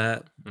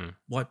that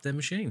wiped their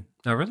machine.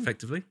 Oh, really?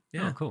 Effectively.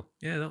 Yeah. Oh, cool.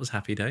 Yeah, that was a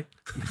happy day.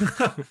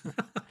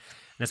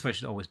 That's why you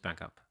should always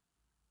back up.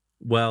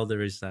 Well,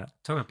 there is that.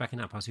 Talking about backing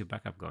up, how's your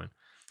backup going?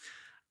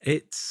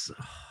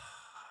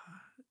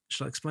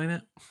 Shall I explain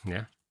it?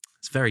 Yeah.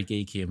 It's very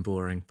geeky and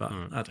boring, but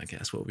I don't care.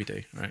 That's what we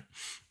do, right?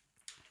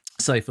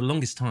 So for the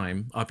longest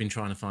time, I've been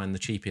trying to find the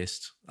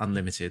cheapest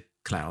unlimited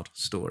cloud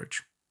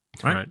storage.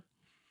 Right?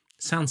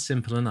 Sounds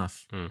simple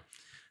enough.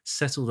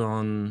 Settled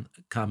on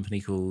a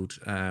company called,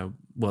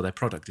 their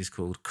product is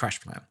called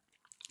CrashPlan.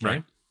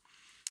 Right?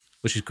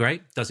 Which is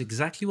great. Does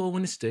exactly what I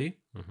wanted to do.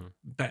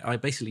 But I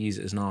basically use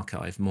it as an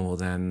archive more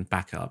than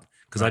backup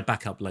because I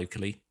back up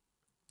locally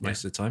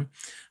most of the time.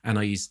 And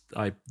I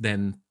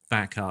then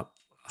back up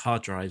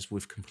hard drives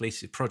with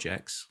completed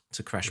projects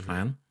to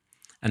CrashPlan.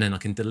 And then I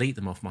can delete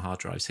them off my hard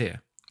drives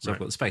here. So I've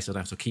got the space. I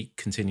don't have to keep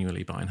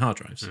continually buying hard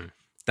drives.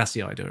 That's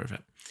the idea of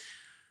it.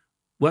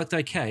 Worked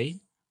okay,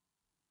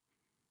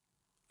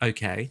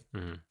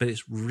 but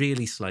it's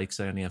really slow because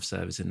I only have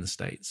servers in the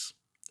States.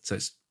 So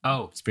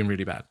it's been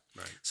really bad.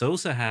 Right. So I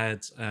also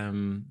had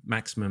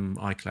maximum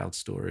iCloud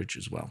storage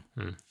as well.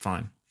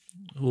 Fine.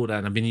 All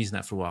that. I've been using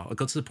that for a while. I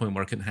got to the point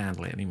where I couldn't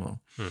handle it anymore.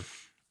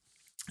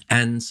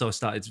 And so I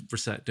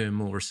started doing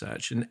more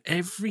research. And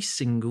every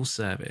single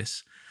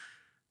service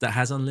that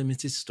has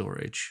unlimited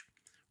storage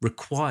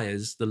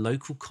requires the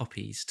local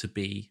copies to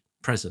be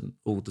present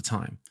all the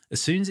time.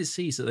 As soon as it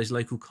sees that those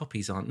local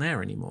copies aren't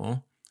there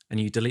anymore, and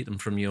you delete them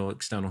from your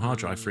external hard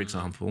drive, for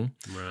example,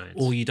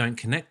 or you don't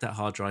connect that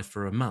hard drive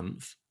for a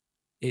month,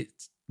 it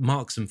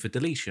marks them for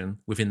deletion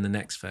within the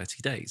next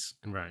 30 days.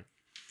 Right.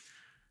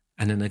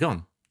 And then they're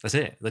gone. That's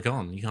it. They're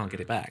gone. You can't get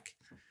it back.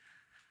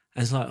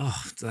 And it's like,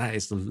 that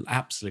is the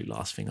absolute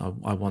last thing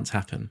I want to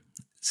happen.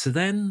 So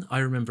then I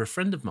remember a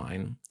friend of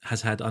mine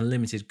has had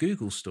unlimited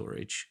Google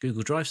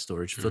Drive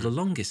storage for the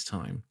longest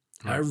time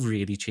at a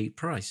really cheap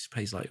price.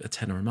 Pays like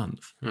 $10 a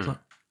month. I was like,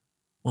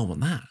 well, I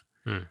want that.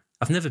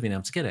 I've never been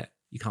able to get it.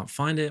 You can't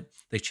find it.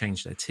 They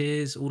changed their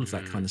tiers, all of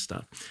that kind of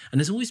stuff. And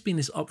there's always been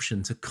this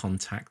option to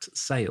contact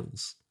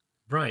sales.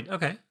 Right.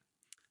 Okay.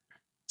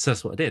 So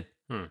that's what I did.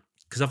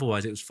 Because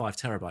otherwise it was 5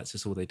 terabytes.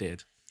 That's all they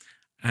did.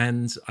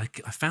 And I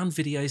found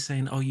videos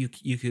saying,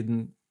 you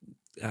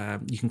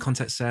can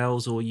contact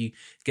sales, or you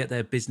get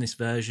their business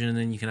version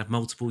and you can have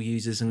multiple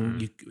users.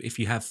 And if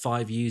you have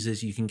 5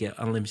 users, you can get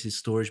unlimited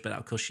storage, but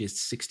that'll cost you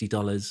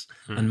 $60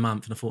 a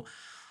month. And I thought,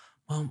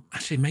 well,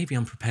 actually, maybe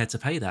I'm prepared to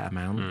pay that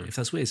amount if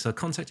that's weird. So I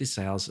contacted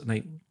sales,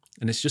 and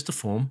it's just a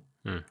form.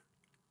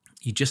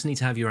 You just need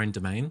to have your own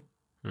domain.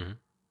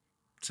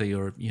 So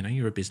you're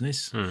a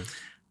business, and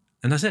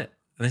that's it.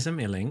 And they sent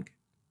me a link.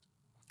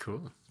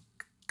 Cool.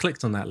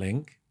 Clicked on that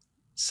link,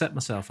 set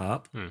myself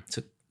up.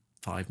 Took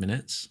 5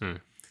 minutes.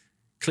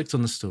 Clicked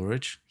on the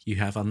storage. You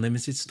have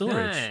unlimited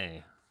storage.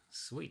 Hey,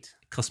 sweet.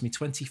 It cost me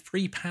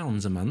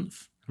 £23 a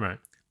month. Right.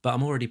 But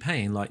I'm already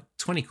paying like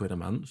 20 quid a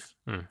month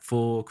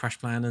for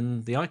CrashPlan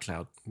and the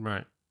iCloud.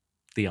 Right.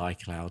 The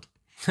iCloud.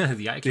 The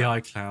iCloud. The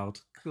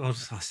iCloud. God,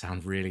 I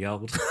sound really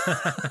old.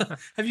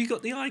 Have you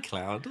got the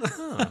iCloud?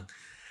 Oh.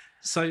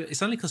 So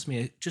it's only cost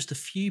me just a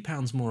few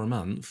pounds more a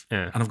month,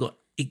 and I've got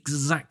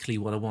exactly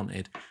what I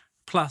wanted.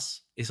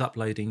 Plus, it's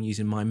uploading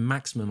using my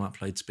maximum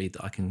upload speed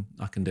that I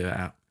can do it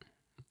at.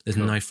 There's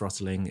no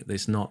throttling.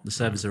 There's not. The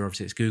servers are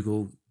obviously, it's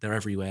Google. They're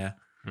everywhere.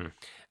 And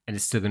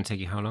it's still going to take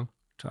you how long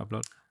to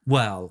upload?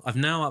 Well, I've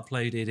now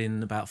uploaded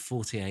in about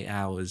 48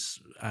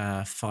 hours,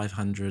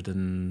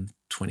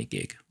 520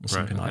 gig or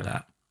something like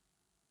that.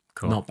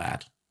 Cool. Not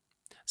bad.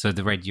 So at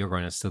the rate you're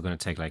going, it's still going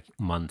to take like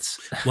months.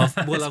 Well,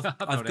 I've got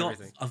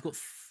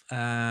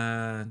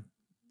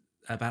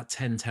about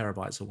 10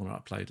 terabytes I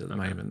want to upload at the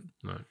moment.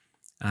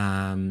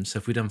 Right. So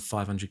if we've done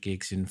 500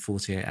 gigs in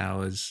 48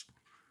 hours,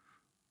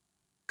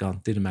 go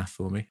on, do the math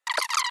for me.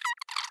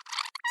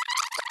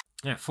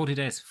 Yeah, 40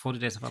 days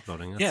of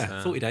uploading.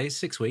 That's, 40 days,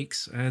 6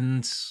 weeks,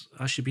 and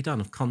I should be done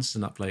of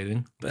constant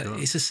uploading. But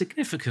it's a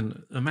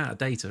significant amount of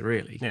data,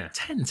 really. Yeah.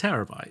 10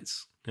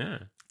 terabytes. Yeah.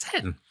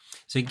 10.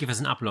 So you can give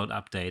us an upload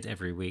update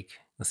every week.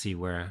 Let's see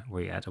where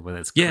you're at or whether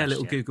it's a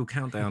little Google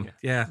countdown.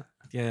 Yeah,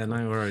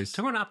 no worries.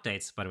 Talking about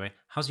updates, by the way,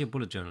 how's your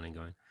bullet journaling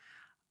going?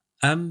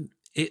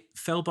 It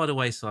fell by the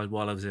wayside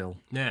while I was ill.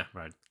 Yeah,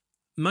 right.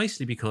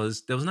 Mostly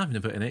because there was nothing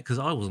to put in it because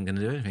I wasn't going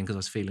to do anything because I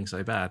was feeling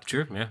so bad.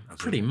 True, yeah. Absolutely.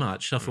 Pretty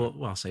much. I thought,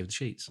 well, I'll save the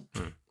sheets.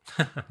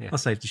 I'll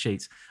save the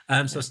sheets. So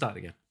I started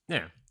again.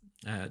 Yeah.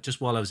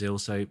 Just while I was ill.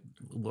 So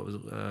what was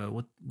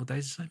what day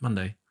is it?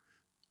 Monday.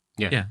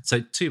 Yeah. So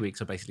 2 weeks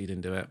I basically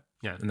didn't do it.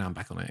 Yeah. And now I'm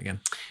back on it again.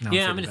 I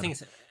mean, the thing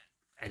is,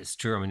 it's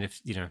true. I mean,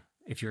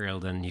 if you're ill,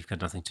 then you've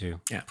got nothing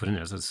to put in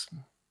there. So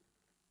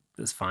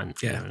it's fine.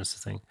 Yeah. That's the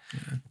thing.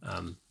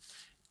 Yeah.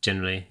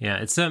 Generally, yeah.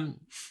 It's how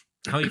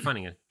are you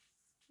finding it?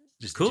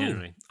 Just cool.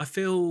 Generally. I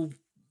feel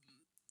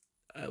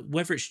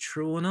whether it's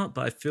true or not,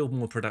 but I feel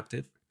more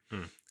productive.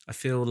 I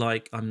feel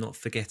like I'm not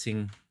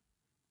forgetting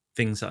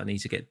things that I need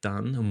to get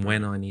done and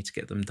when I need to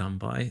get them done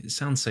by. It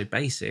sounds so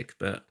basic,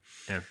 but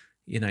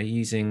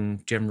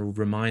using general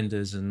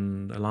reminders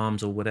and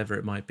alarms or whatever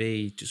it might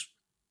be,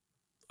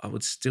 I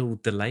would still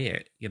delay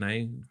it,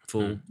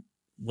 for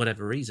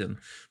whatever reason.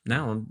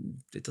 Now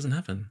it doesn't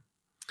happen.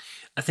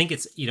 I think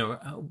it's,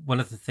 one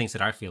of the things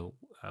that I feel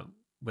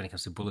when it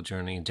comes to bullet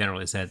journaling in general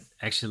is that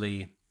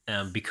actually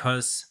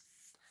because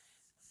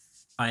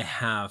I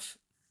have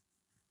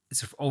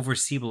sort of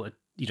overseeable,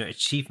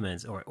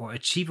 achievements or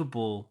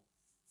achievable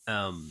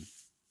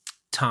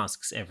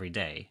tasks every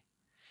day,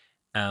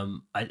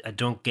 I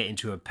don't get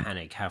into a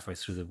panic halfway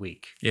through the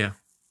week. Yeah.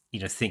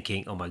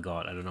 Thinking, oh my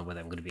God, I don't know whether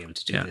I'm going to be able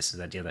to do this or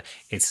that, the other.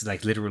 It's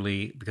like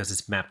literally because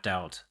it's mapped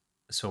out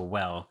so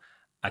well,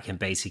 I can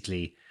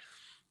basically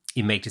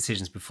make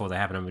decisions before they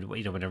happen. I mean,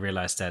 when I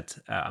realize that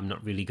I'm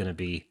not really going to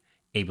be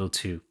able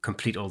to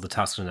complete all the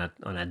tasks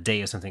on a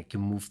day or something, I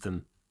can move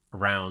them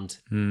around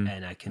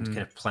and I can kind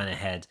of plan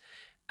ahead,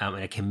 and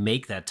I can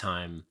make that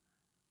time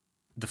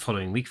the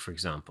following week, for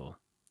example.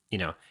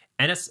 And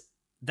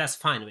that's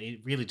fine. I mean,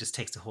 it really just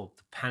takes the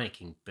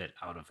panicking bit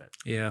out of it.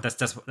 Yeah,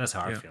 that's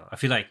how I feel. I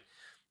feel like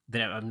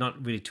that I'm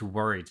not really too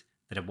worried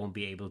that I won't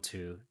be able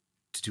to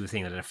do a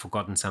thing, that I've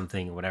forgotten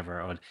something or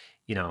whatever, or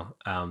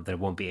that I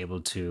won't be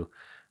able to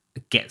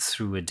get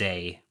through a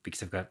day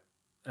because I've got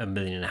 1.5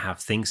 million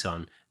things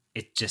on.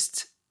 It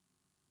just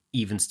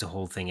evens the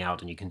whole thing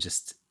out, and you can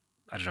just,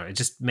 I don't know, it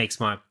just makes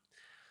my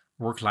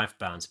work-life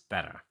balance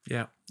better.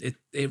 Yeah, it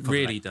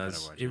really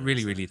does. Word, it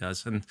really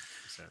does.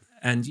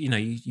 And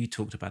you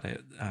talked about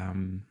it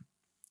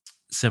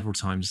several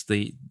times.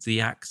 The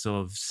act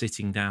of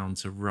sitting down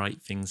to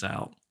write things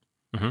out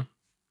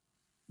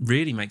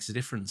really makes a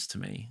difference to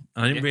me.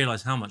 And I didn't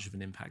realize how much of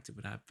an impact it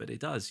would have, but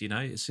it does.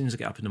 As soon as I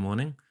get up in the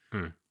morning,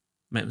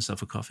 make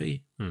myself a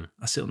coffee,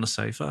 I sit on the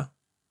sofa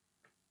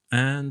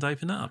and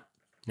open it up.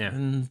 Yeah.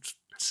 And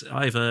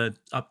either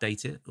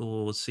update it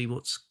or see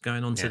what's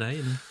going on today.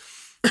 And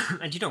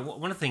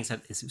one of the things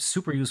that is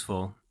super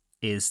useful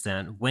is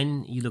that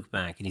when you look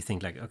back and you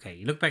think like, okay,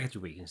 you look back at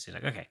your week and say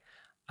like, okay,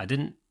 I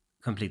didn't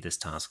complete this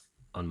task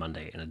on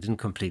Monday, and I didn't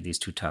complete these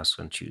 2 tasks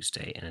on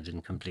Tuesday, and I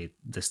didn't complete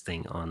this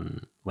thing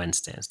on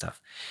Wednesday and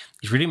stuff.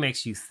 It really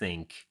makes you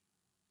think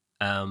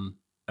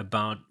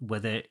about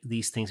whether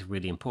these things are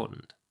really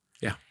important.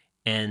 Yeah.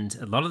 And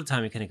a lot of the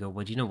time you kind of go,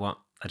 well, you know what?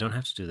 I don't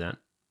have to do that.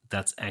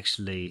 That's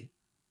actually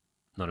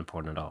not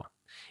important at all.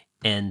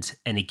 And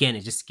again,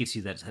 it just gives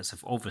you that sort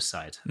of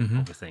oversight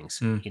over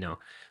things,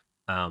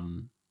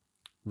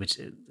 which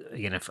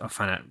again, I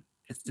find out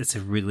it's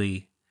a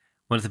really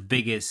one of the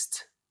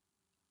biggest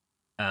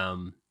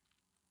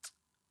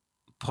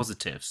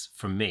positives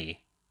for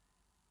me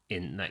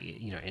in like,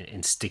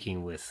 in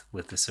sticking with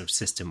the sort of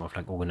system of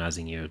like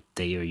organizing your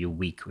day or your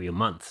week or your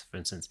month, for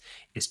instance.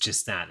 It's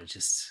just that it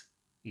just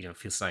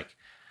feels like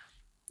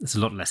there's a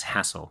lot less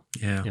hassle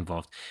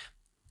involved.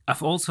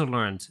 I've also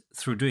learned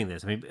through doing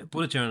this, I mean,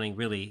 bullet journaling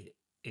really,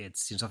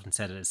 it's often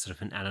said that it's sort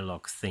of an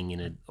analog thing in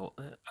an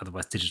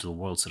otherwise digital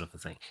world sort of a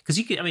thing. Because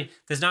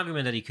there's an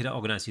argument that you could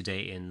organize your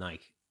day in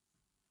like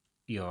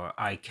your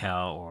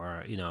iCal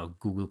or,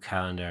 Google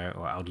Calendar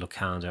or Outlook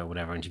Calendar or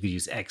whatever, and you could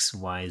use X,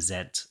 Y,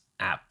 Z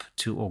app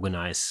to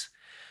organize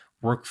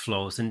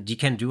workflows, and you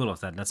can do all of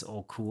that, and that's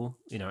all cool,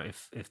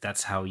 if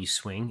that's how you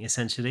swing,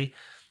 essentially.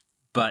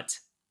 But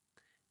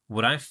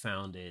what I've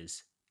found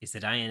is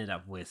that I ended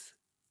up with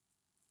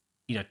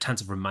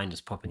tons of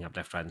reminders popping up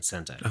left, right, and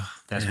center.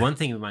 There's one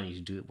thing reminding you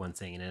to do one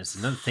thing, and then there's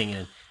another thing,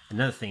 and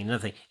another thing,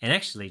 another thing, and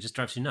actually it just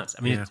drives you nuts.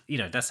 I mean,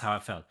 that's how I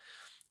felt.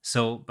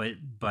 So,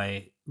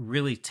 by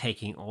really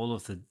taking all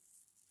of the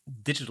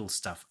digital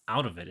stuff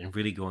out of it and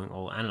really going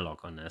all analog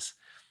on this,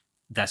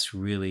 that's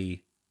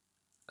really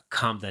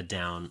calmed that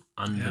down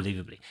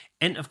unbelievably.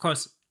 And of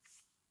course,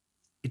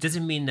 it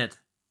doesn't mean that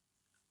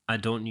I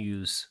don't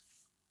use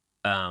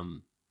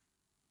online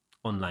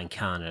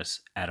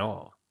calendars at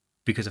all.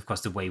 Because, of course,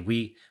 the way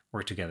we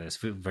work together is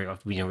very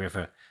often, we have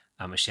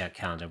a shared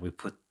calendar. We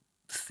put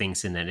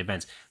things in and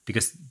events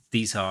because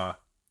these are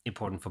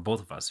important for both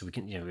of us. So we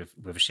can, we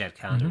have a shared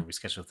calendar where we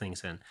schedule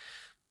things in.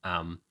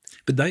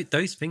 But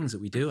those things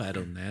that we do add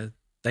on there,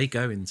 they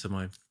go into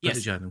my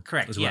bullet journal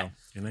as well.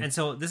 And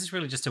so this is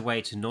really just a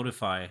way to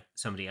notify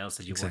somebody else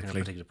that you're working on a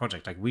particular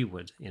project, like we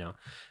would,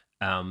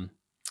 and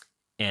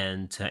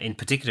in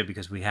particular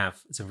because we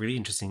have some really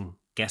interesting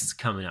guests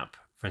coming up.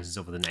 For instance,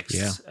 over the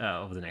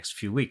next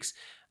few weeks,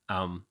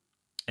 and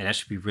that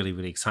should be really,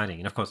 really exciting.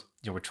 And of course,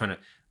 we're trying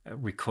to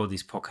record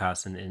these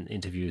podcasts and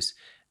interviews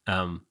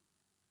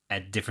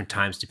at different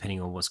times,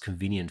 depending on what's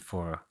convenient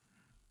for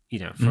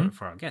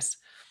our guests.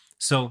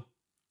 So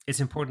it's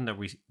important that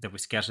we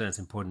schedule. And it's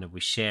important that we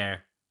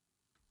share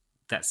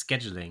that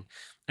scheduling,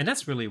 and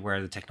that's really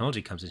where the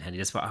technology comes in handy.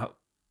 That's what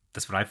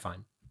I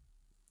find.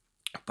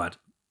 But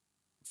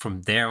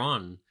from there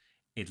on,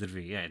 it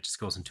literally, it just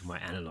goes into my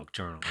analog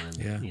journal, and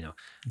then,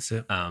 that's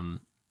it.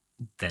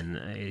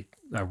 Then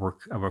I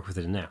work with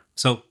it in there.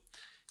 So,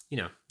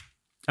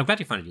 I'm glad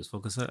you find it useful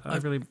because I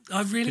really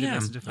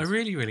am. I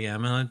really, really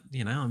am, and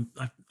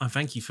I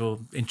thank you for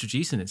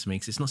introducing it to me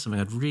because it's not something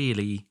I'd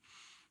really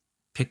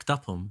picked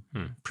up on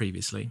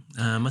previously.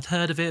 I'd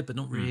heard of it, but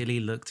not really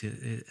looked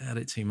at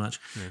it too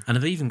much. And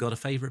I've even got a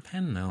favorite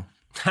pen now.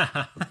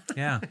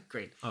 Yeah,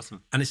 great,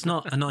 awesome. And it's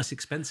not a nice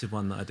expensive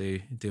one that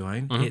I do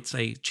own. It's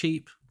a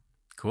cheap.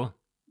 Cool.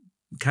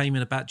 Came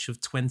in a batch of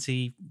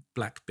 20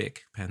 black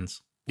Bic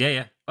pens.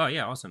 Yeah. Oh,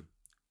 yeah, awesome.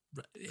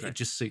 It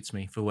just suits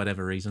me for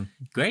whatever reason.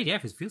 Great, yeah,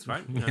 if it feels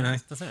right.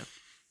 That's it.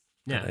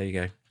 Yeah. But there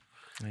you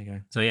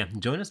go. So,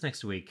 join us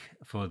next week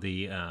for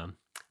the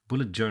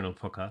Bullet Journal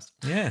podcast.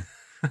 Yeah.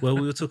 Well,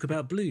 we'll talk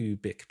about blue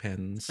Bic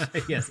pens.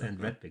 Yes, and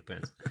red Bic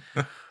pens.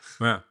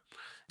 Wow.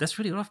 That's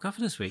really all I've got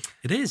for this week.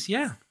 It is,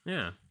 yeah.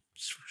 Yeah.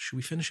 Should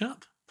we finish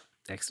up?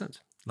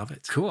 Excellent. Love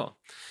it. Cool.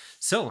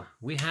 So,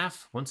 we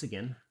have, once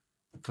again,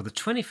 for the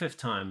 25th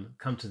time,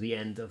 come to the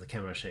end of the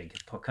Camera Shake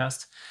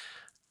podcast.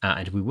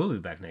 And we will be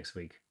back next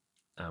week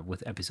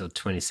with episode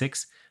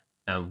 26.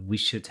 We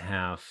should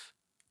have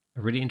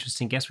a really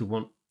interesting guest. We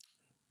won't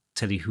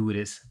tell you who it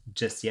is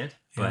just yet,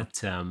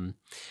 but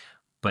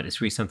it's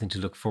really something to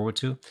look forward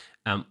to.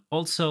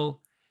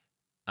 Also,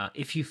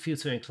 if you feel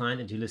so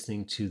inclined and you're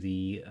listening to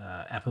the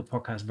Apple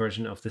Podcast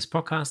version of this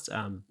podcast,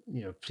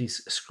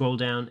 please scroll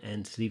down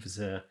and leave us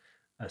a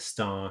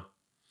star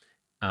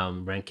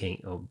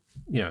ranking or,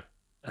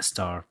 a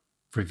star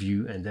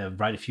review and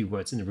write a few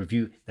words in the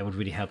review. That would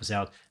really help us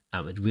out.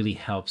 It really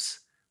helps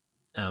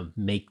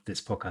make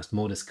this podcast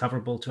more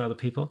discoverable to other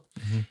people.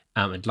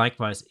 And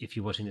likewise, if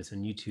you're watching this on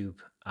YouTube,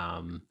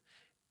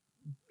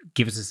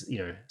 give us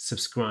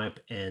subscribe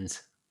and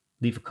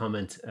leave a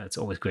comment. It's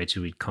always great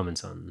to read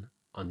comments on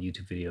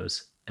YouTube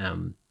videos.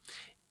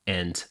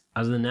 And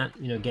other than that,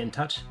 get in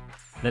touch.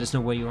 Let us know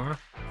where you are.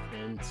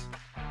 And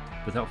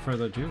without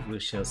further ado, we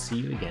shall see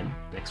you again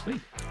next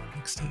week.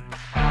 Next time.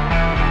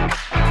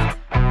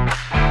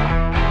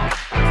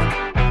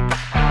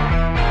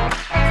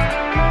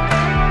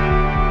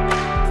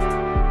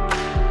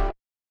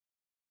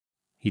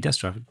 He does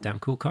drive a damn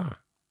cool car.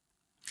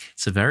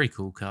 It's a very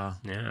cool car.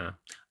 Yeah.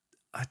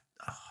 I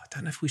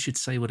don't know if we should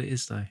say what it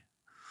is, though.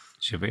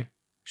 Should we?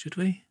 Should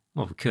we?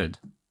 Well, we could.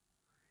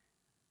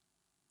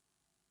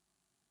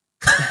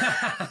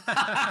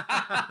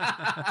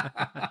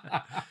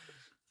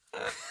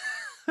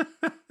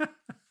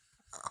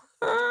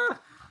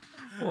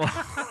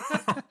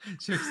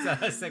 Should we start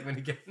that segment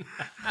again?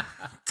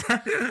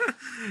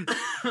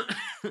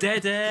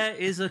 Dead air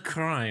is a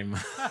crime.